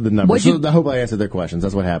is the number. I hope I answered their questions.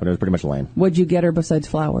 That's what happened. It was pretty much lame. What'd you get her besides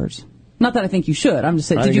flowers? Not that I think you should. I'm just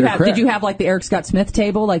saying. Did you have like the Eric Scott Smith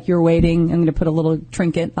table? Like you're waiting. I'm going to put a little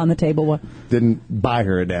trinket on the table. Didn't buy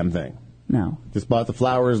her a damn thing. No. Just bought the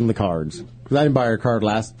flowers and the cards. Because I didn't buy her a card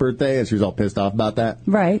last birthday, and she was all pissed off about that.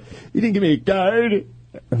 Right. You didn't give me a card.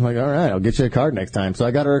 I'm like, all right, I'll get you a card next time. So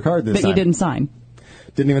I got her a card this time. But you didn't sign.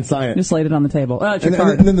 Didn't even sign it. Just laid it on the table. Oh, it's your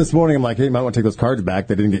card. And then this morning, I'm like, hey, you might want to take those cards back.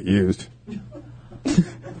 They didn't get used.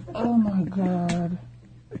 Oh, my God.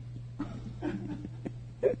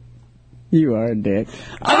 You are a dick.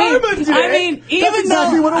 I'm a dick. I mean, even that's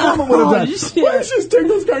exactly what a woman would have done. Shit. Why don't you just take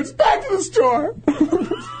those cards back to the store?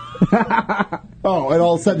 And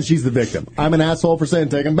all of a sudden, she's the victim. I'm an asshole for saying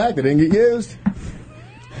take them back. They didn't get used.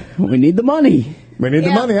 We need the money. We need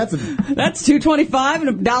the money. That's $2.25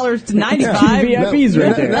 and $1.95. VIPs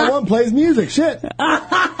right there. That one plays music. Shit. You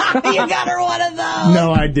got her one of those.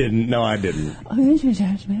 No, I didn't.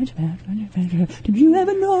 Did you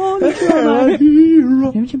ever know that you're my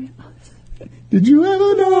hero? Did you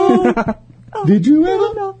ever know? Did you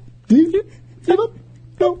ever know? Did you ever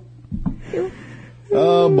know?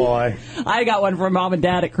 Oh, boy. I got one from Mom and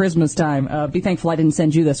Dad at Christmas time. Be thankful I didn't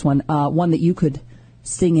send you this one. One that you could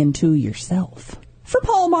singing to yourself. For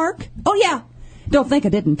Paul Mark. Oh, yeah. Don't think I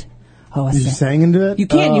didn't. Oh, I You sang into it? You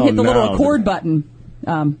can. You hit the little no. accord button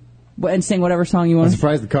and sing whatever song you want. I'm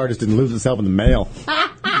surprised the car just didn't lose itself in the mail.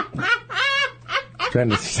 Trying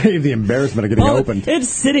to save the embarrassment of getting opened. It's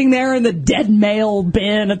sitting there in the dead mail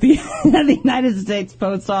bin at the at the United States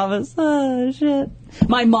Post Office. Oh, shit.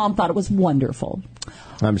 My mom thought it was wonderful.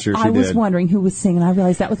 I'm sure she I was did. wondering who was singing. I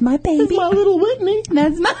realized that was my baby. That's my little Whitney.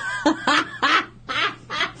 That's my...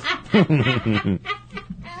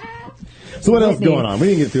 So what else is Whitney. going on? We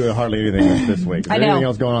didn't get through hardly anything this week. Is there I know. anything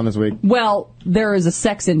else going on this week? Well, there is a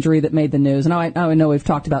sex injury that made the news, and I know we've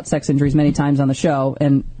talked about sex injuries many times on the show,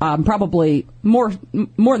 and probably more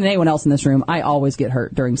than anyone else in this room, I always get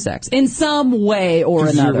hurt during sex in some way or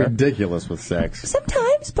 'Cause another. You're ridiculous with sex.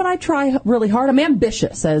 Sometimes, but I try really hard. I'm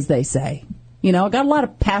ambitious, as they say. You know, I got a lot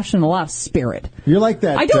of passion, a lot of spirit. You're like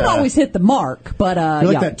that. I don't always hit the mark, but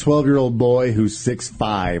You're like yeah. that 12-year-old boy who's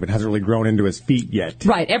 6'5" and hasn't really grown into his feet yet.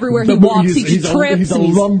 Right, everywhere he walks, he trips. He's a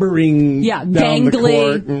and lumbering down gangly. the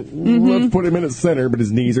court. Let's put him in at center, but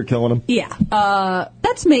his knees are killing him. Yeah,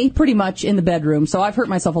 that's me pretty much in the bedroom. So I've hurt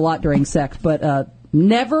myself a lot during sex, but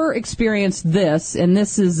never experienced this. And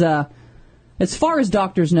this is, as far as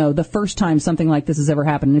doctors know, the first time something like this has ever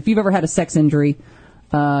happened. And if you've ever had a sex injury,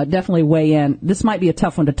 definitely weigh in. This might be a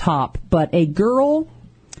tough one to top, but a girl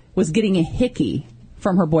was getting a hickey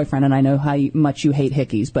from her boyfriend, and I know how much you hate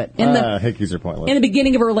hickeys, but in hickeys are pointless. in the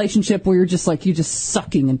beginning of a relationship where you're just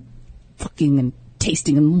sucking and fucking and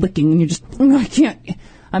tasting and licking, and you're just, I can't.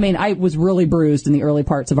 I mean, I was really bruised in the early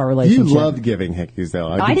parts of our relationship. You loved giving hickeys, though.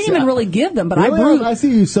 I didn't even really give them, but really? I bruise. I see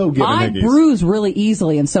you so giving I hickeys. bruise really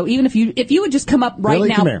easily, and so even if you would just come up right Really?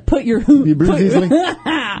 now, Come here. put your You bruise easily?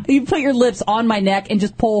 you put your lips on my neck and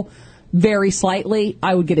just pull very slightly,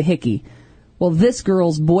 I would get a hickey. Well, this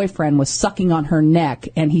girl's boyfriend was sucking on her neck,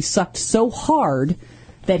 and he sucked so hard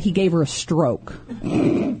that he gave her a stroke.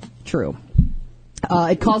 True.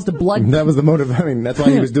 It caused a blood... That was the motive. I mean, that's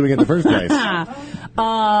why he was doing it in the first place.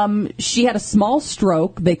 She had a small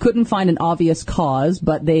stroke. They couldn't find an obvious cause,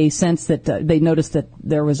 but they sensed that they noticed that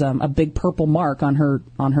there was a big purple mark on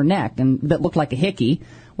her neck, and that looked like a hickey.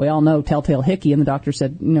 We all know telltale hickey, and the doctor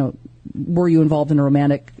said, were you involved in a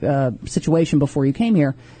romantic situation before you came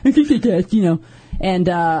here? And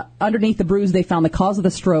underneath the bruise, they found the cause of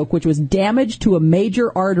the stroke, which was damage to a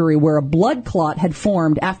major artery where a blood clot had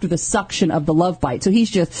formed after the suction of the love bite. So he's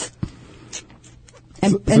just...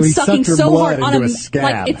 And he sucking sucked her so blood hard on into a scab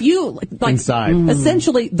like if you inside.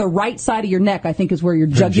 Essentially the right side of your neck, I think, is where your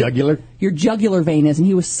jugular vein is, and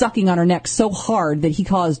he was sucking on her neck so hard that he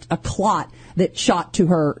caused a clot that shot to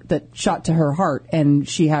her heart, and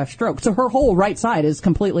she had a stroke. So her whole right side is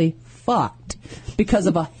completely fucked because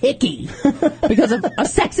of a hickey, because of a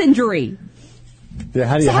sex injury. Yeah,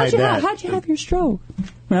 how do you hide that? How'd you have your stroke?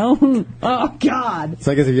 Well, oh God!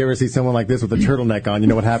 So I guess if you ever see someone like this with a turtleneck on, you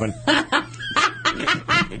know what happened.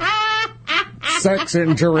 Sex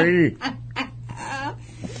injury.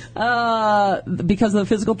 Because of the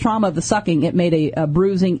physical trauma of the sucking, it made a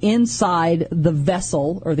bruising inside the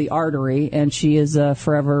vessel or the artery, and she is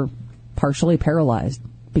forever partially paralyzed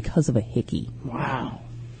because of a hickey. Wow.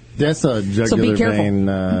 That's a jugular vein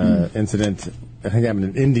incident. I think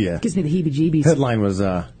happened in India. Gives me the heebie-jeebies. Headline was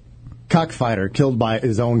cockfighter killed by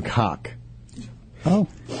his own cock. Oh.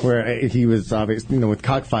 Where he was obviously, with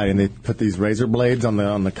cockfighting, they put these razor blades on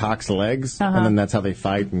the cock's legs, and then that's how they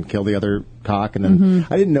fight and kill the other cock. And then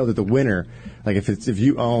I didn't know that the winner, like if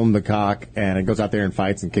you own the cock and it goes out there and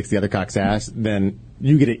fights and kicks the other cock's ass, then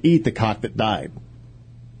you get to eat the cock that died.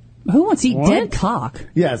 Who wants to eat dead cock?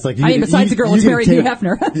 Yeah, it's like besides the girl that's married to Hugh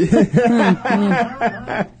Hefner.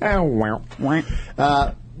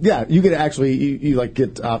 Yeah, you get to actually you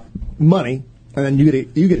get money, and then you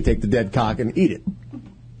get to take the dead cock and eat it.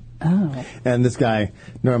 Oh. And this guy,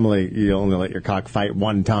 normally you only let your cock fight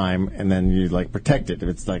one time, and then you protect it. If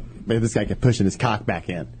it's this guy kept pushing his cock back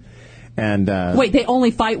in. And wait, they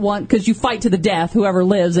only fight one because you fight to the death, whoever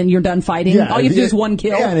lives, and you're done fighting. Yeah, all you have to do is one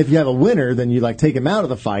kill. Yeah, and if you have a winner, then you take him out of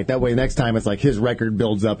the fight. That way, next time it's his record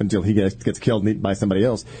builds up until he gets killed and eaten by somebody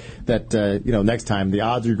else. That next time the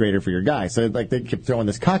odds are greater for your guy. So they kept throwing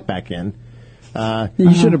this cock back in.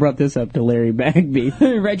 You should have brought this up to Larry Bagby.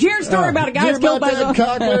 Right, you heard a story about a guy who's killed by the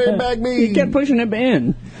cock, Larry Bagby. He kept pushing it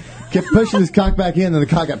in. Kept pushing his cock back in, and the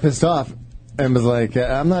cock got pissed off and was like,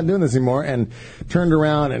 "I'm not doing this anymore," and turned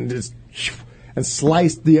around and just. And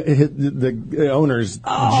sliced the owner's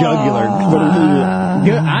jugular.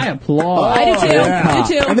 Good. I applaud. I do too. Yeah. I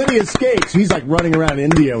do too. And then he escapes. He's running around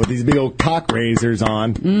India with these big old cock razors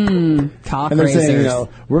on. Cock and they're razors. saying,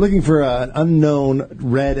 we're looking for an unknown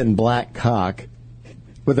red and black cock.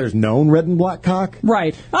 But there's known red and black cock.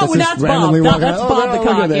 Right. Oh, well, just that's Bob. randomly walking That's out, Bob oh, the look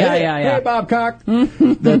at cock. that. Yeah. Hey, Bob Cock.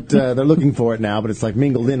 That they're looking for it now, but it's like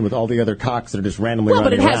mingled in with all the other cocks that are just randomly Well,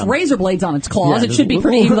 but it running has around. razor blades on its claws. Yeah, it should be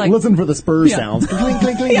pretty like. Listen for the spur sounds. Clink,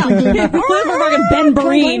 clink, clink, Yeah. clink, clink. Fucking Ben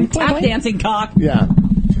Breen, tap dancing cock. Yeah.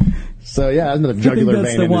 So, yeah, another jugular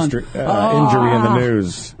that's vein the one. injury in the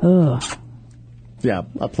news. Yeah,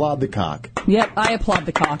 applaud the cock. Yep, I applaud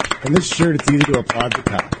the cock. In this shirt, it's easy to applaud the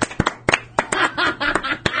cock.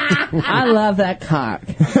 I love that cock.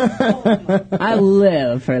 I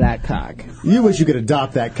live for that cock. You wish you could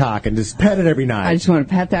adopt that cock and just pet it every night. I just want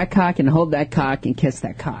to pat that cock and hold that cock and kiss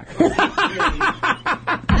that cock.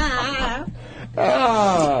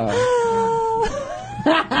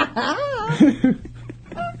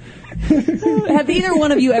 Have either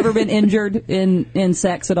one of you ever been injured in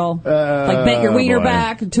sex at all? Like bent your wiener boy.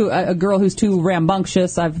 back to a girl who's too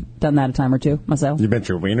rambunctious? I've done that a time or two myself. You bent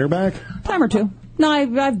your wiener back? Time or two. No,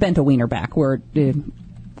 I've bent a wiener back where,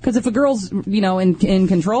 because if a girl's in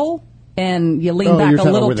control and you lean back you're a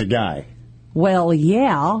talking little, with a guy. Well,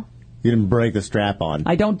 yeah. You didn't break the strap on.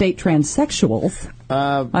 I don't date transsexuals.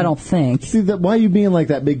 I don't think. See, why are you being like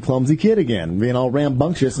that big clumsy kid again? Being all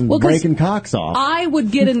rambunctious and breaking cocks off. I would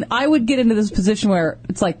get into this position where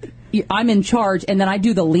it's like I'm in charge, and then I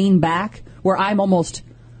do the lean back where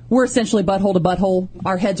we're essentially butthole to butthole.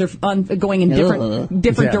 Our heads are going in different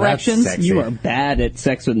Yeah, directions. that's sexy. You are bad at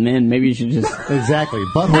sex with men. Maybe you should just... Exactly.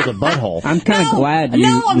 Butthole to butthole. I'm kind of glad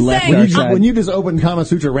you I'm left saying- our side. When you just open Kama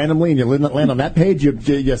Sutra randomly and you land on that page,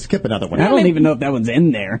 you skip another one. I don't even know if that one's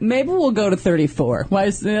in there. Maybe we'll go to 34.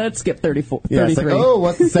 Let's skip 34. Yeah, 33. it's like, oh,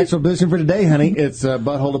 what's the sexual position for today, honey? It's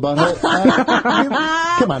butthole to butthole.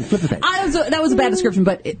 Come on, flip the page. That was a bad description,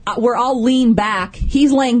 but we're all lean back.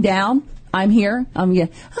 He's laying down. I'm here.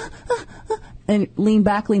 And lean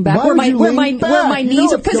back. Why Where would my you where lean my back? where my You knees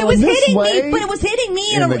know are it's because it going was this hitting way. me, but it was hitting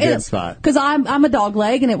me In the good spot. because I'm a dog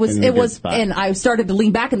leg, and it was In the it good was spot. and I started to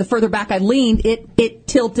lean back, and the further back I leaned, it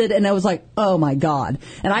tilted, and I was like, oh my god,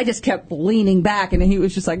 and I just kept leaning back, and he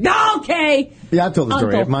was just like, no, okay. Yeah, I've told the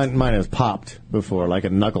story. Uncle. Mine has popped before, like a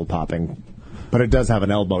knuckle popping. But it does have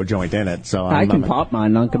an elbow joint in it, so I can pop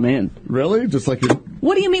mine on command. Really? Just like you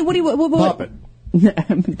What do you mean? What? pop it.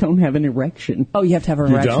 I don't have an erection. Oh, you have to have an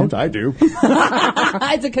You erection. don't? I do. Is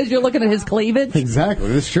it because you're looking at his cleavage? Exactly.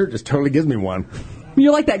 This shirt just totally gives me one.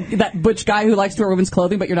 You're like that butch guy who likes to wear women's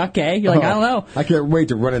clothing, but you're not gay. You're like, I don't know. I can't wait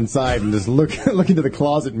to run inside and just look into the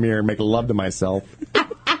closet mirror and make love to myself.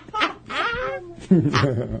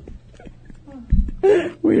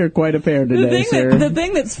 We are quite a pair today, sir. The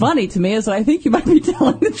thing that's funny to me is that I think you might be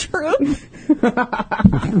telling the truth.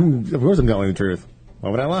 Of course I'm telling the truth. Why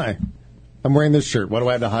would I lie? I'm wearing this shirt. What do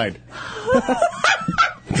I have to hide?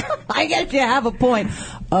 I guess you have a point.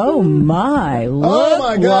 Oh my! Look Oh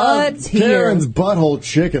my God! what's here. Karen's butthole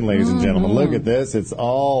chicken, ladies and gentlemen. Look at this. It's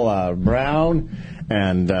all brown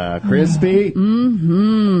and crispy.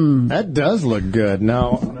 Mm-hmm. That does look good.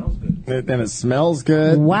 Now, and it smells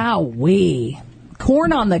good. Wowee!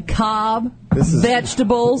 Corn on the cob,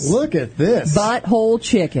 vegetables. Look at this. Butthole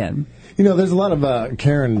chicken. You know, there's a lot of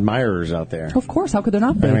Karen Meyers out there. Of course, how could there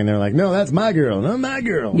not be? I mean, they're like, no, that's my girl. No, my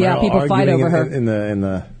girl. Yeah, They're all people fight arguing over her. in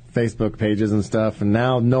the Facebook pages and stuff. And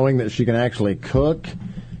now knowing that she can actually cook,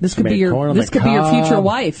 This could be make your corn on this the could be your future cob.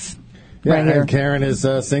 wife. Yeah, right here. and Karen is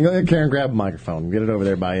single. Karen, grab a microphone, get it over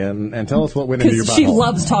there by you, and tell us what went into your Because butthole. she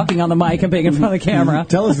loves talking on the mic and being in front of the camera.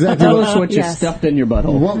 Tell us exactly Tell us what you Yes. stuffed in your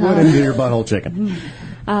butthole. what went into your butthole chicken.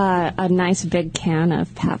 A nice big can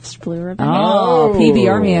of Pabst Blue Ribbon. Oh,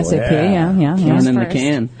 PBR ASAP. yeah. Yeah. Can in the first.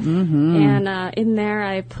 can. And in there,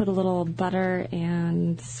 I put a little butter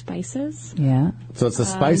and spices. Yeah. So it's a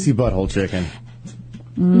spicy butthole chicken.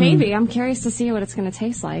 Maybe. I'm curious to see what it's going to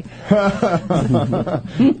taste like. Well,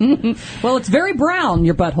 it's very brown,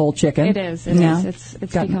 your butthole chicken. It is. Yeah. It's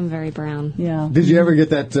Got- become very brown. Yeah. Did you ever get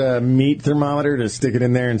that meat thermometer to stick it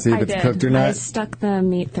in there and see if I it's did. cooked or I not? stuck the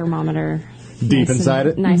meat thermometer Deep inside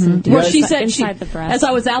it? Nice and deep. Well, she said inside the breast. as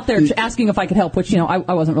I was out there asking if I could help, which I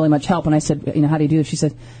wasn't really much help, and I said, how do you do this? She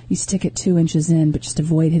said, you stick it 2 inches in, but just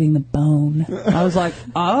avoid hitting the bone. I was like,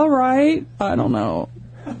 all right, I don't know.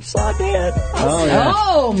 So I did. Oh, yeah.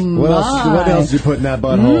 Oh my! What else did you put in that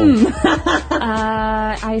butthole?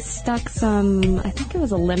 I stuck some, I think it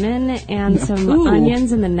was a lemon and some Ooh.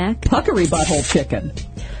 onions in the neck. Puckery butthole chicken.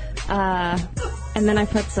 And then I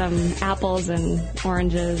put some apples and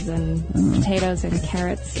oranges and potatoes and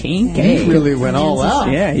carrots. Kinky. You really went all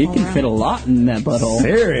out. Yeah, you can fit a lot in that butthole.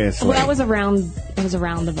 Seriously. Well, that was around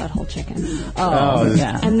the butthole chicken. Oh,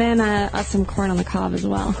 yeah. And then some corn on the cob as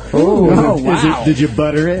well. Oh, wow. Did you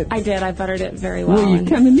butter it? I did. I buttered it very well. Well, you and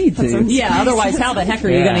kind of need put some to. Yeah, otherwise how the heck are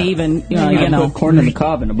you going to even, You put corn in the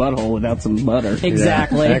cob in a butthole without some butter.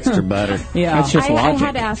 Exactly. Yeah, extra butter. Yeah. That's just I logic.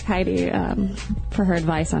 had to ask Heidi for her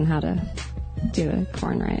advice on how to do the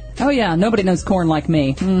corn right. Oh, yeah. Nobody knows corn like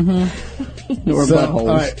me. Or So, buttholes. all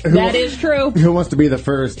right, That is true. Who wants to be the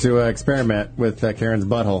first to experiment with Karen's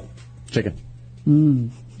butthole chicken?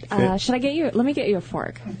 Should I get you? Let me get you a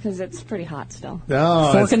fork because it's pretty hot still.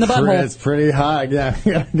 Oh, Fork in the butthole. It's pretty hot. Yeah,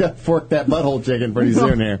 you got to fork that butthole chicken pretty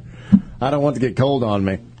soon here. I don't want to get cold on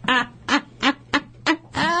me. No,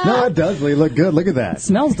 it does really look good. Look at that.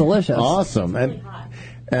 Smells delicious. Awesome.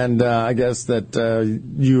 And I guess that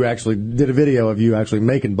you actually did a video of you actually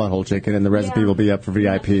making butthole chicken, and the recipe will be up for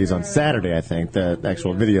VIPs on Saturday, I think. The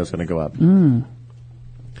actual video is going to go up.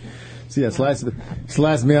 So, yeah,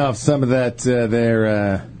 slice me off some of that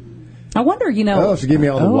there. I wonder, Oh, she gave me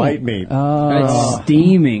all the white meat. It's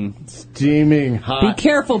steaming. Steaming hot. Be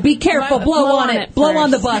careful. Blow on it. Blow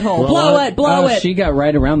on the butthole. Blow it. She got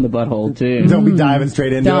right around the butthole, too. Don't be diving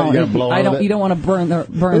straight into it. You got to blow on it. You don't want to burn the It's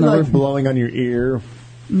like roof. blowing on your ear.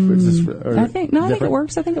 I think it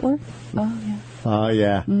works. Oh, yeah. Oh,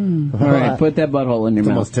 yeah. All right, put that butthole in your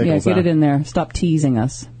mouth. Almost Yeah, tickles. get it in there. Stop teasing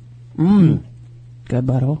us. Good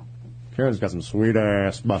butthole. Karen's got some sweet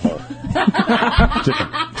ass butthole.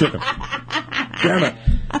 Chicken. Damn it.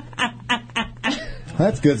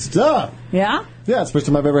 That's good stuff. Yeah? Yeah, it's the first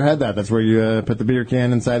time I've ever had that. That's where you put the beer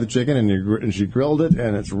can inside the chicken and she grilled it,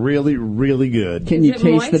 and it's really, really good. Can you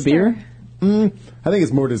taste the beer? I think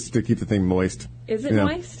it's more just to keep the thing moist. Is it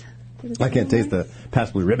moist? I can't taste the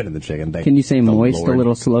past blue ribbon in the chicken. Can you say moist a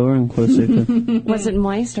little slower and closer to... Was it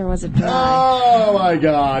moist or was it dry? Oh, my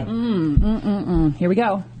God. Here we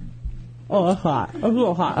go. Oh, that's hot. That's a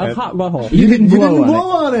little hot. That's hot butthole. You didn't blow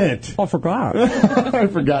on it. I forgot. I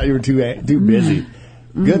forgot you were too busy.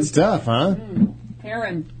 Good stuff, huh?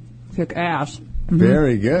 Karen, kick ass.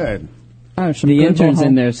 Very good. The interns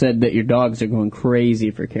in there said that your dogs are going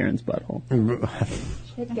crazy for Karen's butthole.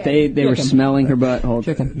 They were smelling her butthole.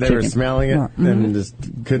 They were smelling it and just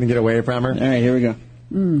couldn't get away from her. All right, here we go.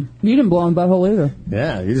 You didn't blow on butthole either.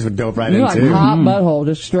 Yeah, you just dove right You into like hot butthole,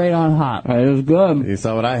 just straight on hot. It was good. You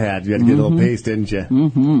saw what I had. You had to get a little paste, didn't you?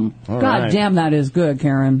 Mm-hmm. God damn, that is good,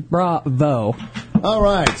 Karen. Bravo. All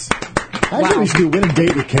right. I think we should do Win a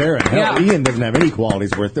Date with Karen. Hell, Ian doesn't have any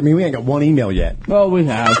qualities worth. I mean, we ain't got one email yet. Well, we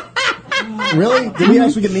have. Really? Did we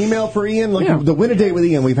actually get an email for Ian? Like the Win a Date with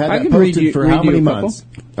Ian, we've had that posted for how many months?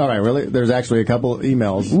 All right, really? There's actually a couple of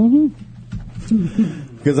emails.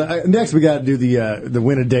 Because next we got to do the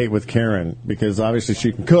Win a Date with Karen, because obviously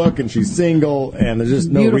she can cook and she's single, and there's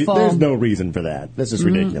just there's no reason for that. That's just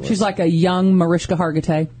ridiculous. She's like a young Mariska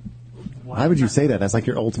Hargitay. Why would you say that? That's like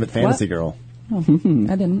your ultimate fantasy girl. Oh,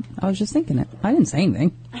 I didn't. I was just thinking it. I didn't say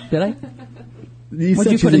anything, did I? You What'd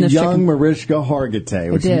said you she's put in a this young chicken? Mariska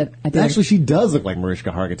Hargitay. I did. Actually, she does look like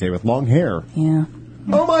Mariska Hargitay with long hair. Yeah.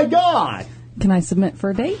 Oh, my God! Can I submit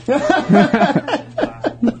for a date?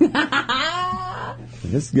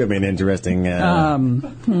 This is going to be an interesting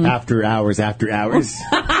after hours.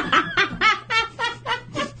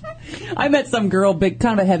 I met some girl, kind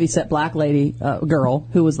of a heavy-set black lady, girl,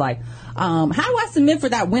 who was like, how do I submit for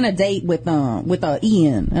that Win a Date with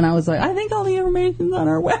Ian? And I was like, I think all the information's on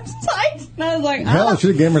our website. And I was like, hell, I should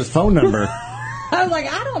have given her his phone number. I was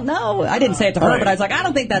like, I don't know. I didn't say it to her, but I was like, I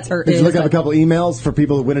don't think that's her. Did you look up a couple emails for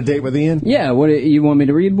people who Win a Date with Ian? Yeah, what you want me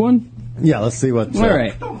to read one? Yeah, let's see what. All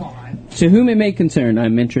right. To whom it may concern,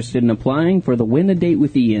 I'm interested in applying for the Win a Date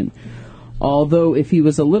with Ian. Although if he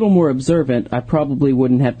was a little more observant, I probably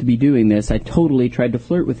wouldn't have to be doing this. I totally tried to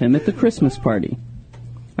flirt with him at the Christmas party.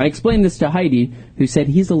 I explained this to Heidi, who said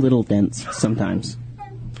he's a little dense sometimes.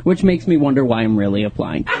 Which makes me wonder why I'm really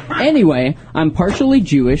applying. Anyway, I'm partially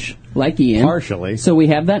Jewish, like Ian. Partially. So we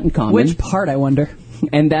have that in common. Which part, I wonder?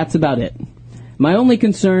 And that's about it. My only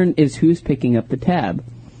concern is who's picking up the tab.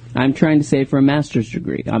 I'm trying to save for a master's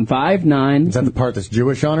degree. I'm 5'9". Is that the part that's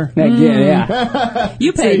Jewish on her? Yeah.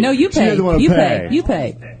 You pay. No, you pay. You pay. You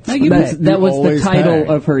pay. No, you pay. That was the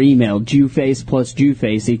title of her email. Jewface plus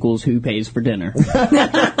Jewface equals who pays for dinner.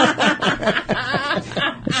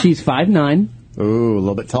 She's 5'9". Ooh, a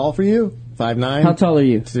little bit tall for you? 5'9"? How tall are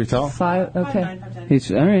you? Too tall? 5, okay.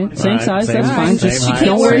 He's, all right. Same size. Same That's height, fine. same Just height,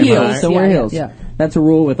 don't wear same heels. height. Don't wear heels. Yeah. That's a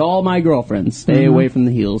rule with all my girlfriends. Stay away from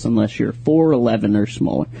the heels unless you're 4'11" or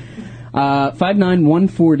smaller. 5'9",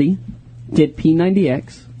 140, get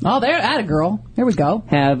P90X. Oh, there, atta girl. There we go.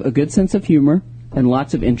 Have a good sense of humor and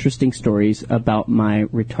lots of interesting stories about my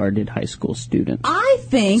retarded high school student. I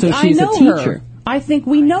think So she's I know a teacher. her. I think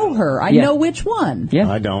we know her. I Yeah. know which one. Yeah.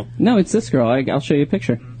 I don't. No, it's this girl. I'll show you a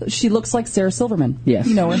picture. She looks like Sarah Silverman. Yes,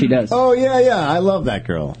 You know her? she does. Oh, yeah. I love that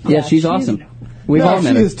girl. Yeah, she's awesome. We've all No,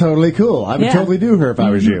 met she her. is totally cool. I would Yeah. totally do her if I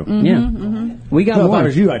was you. Yeah. We got No, if I more.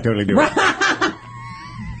 was you, I'd totally do it.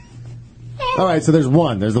 All right, so there's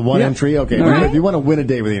one. There's the one Yeah. entry. Okay, All right. if you want to win a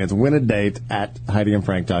date with Ian, it's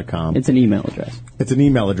winadate@HeidiandFrank.com. It's an email address. It's an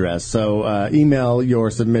email address. So email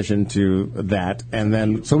your submission to that, and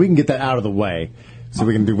then so we can get that out of the way, so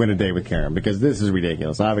we can win a date with Karen, because this is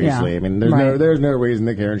ridiculous. Obviously, Yeah. I mean, there's no reason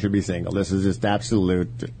that Karen should be single. This is just absolute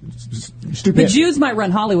The stupidity. Jews might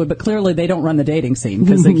run Hollywood, but clearly they don't run the dating scene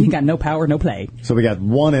because he got no power, no play. So we got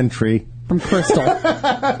one entry. From Crystal.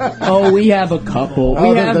 Oh, we have a couple.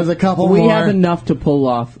 Oh, there's a couple We more. have enough to pull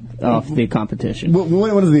off the competition.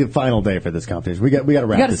 When is the final day for this competition? We got to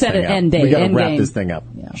wrap. You gotta this set thing an up. end date, We got to end wrap game. this thing up.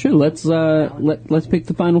 Sure, let's pick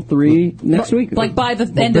the final three next week. Like by the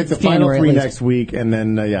We'll end pick of the final January. three at least. next week, and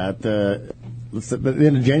then the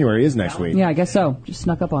end of January is next week. Yeah, I guess so. Just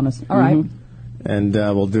snuck up on us. All right. And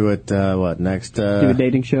we'll do it next do a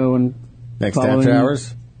dating show and next following- after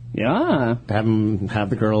hours. Yeah, Have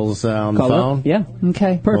the girls on the Call phone. up. Yeah,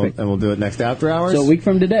 Okay. perfect. And we'll do it next after hours. So a week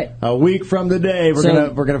from today. A week from today, we're So-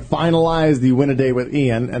 gonna finalize the win a date with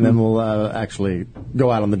Ian, and then we'll actually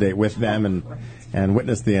go out on the date with them and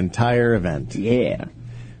witness the entire event, Yeah.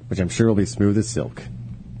 which I'm sure will be smooth as silk.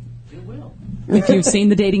 If you've seen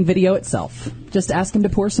the dating video itself, just ask him to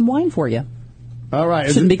pour some wine for you. All right,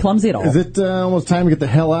 Shouldn't be clumsy at all. Is it almost time to get the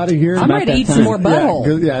hell out of here? I'm ready to eat some more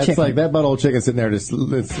butthole. Yeah, it's chicken. like that butthole chicken sitting there, just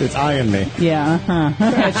it's eyeing me. Yeah,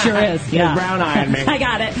 it sure is. Yeah. Brown eyeing me. I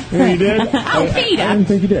got it. Yeah, you did? Oh, Peter. I didn't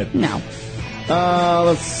think you did. No.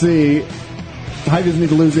 Let's see. Heidi doesn't need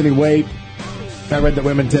to lose any weight. I read that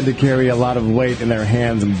women tend to carry a lot of weight in their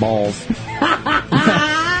hands and balls.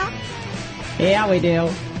 Yeah, we do.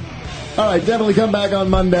 All right, definitely come back on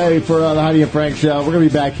Monday for the Heidi and Frank show. We're going to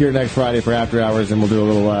be back here next Friday for After Hours, and we'll do a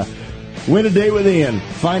little win a date with Ian.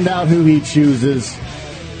 Find out who he chooses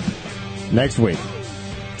next week.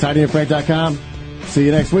 It's HeidiandFrank.com. See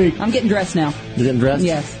you next week. I'm getting dressed now. You getting dressed?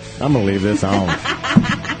 Yes. I'm going to leave this on.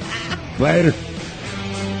 Later.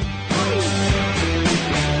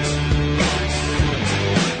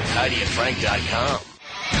 HeidiandFrank.com.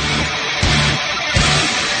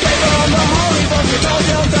 On the Hollywood, you don't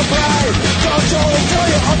have to play. Control and tell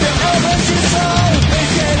you of your elementary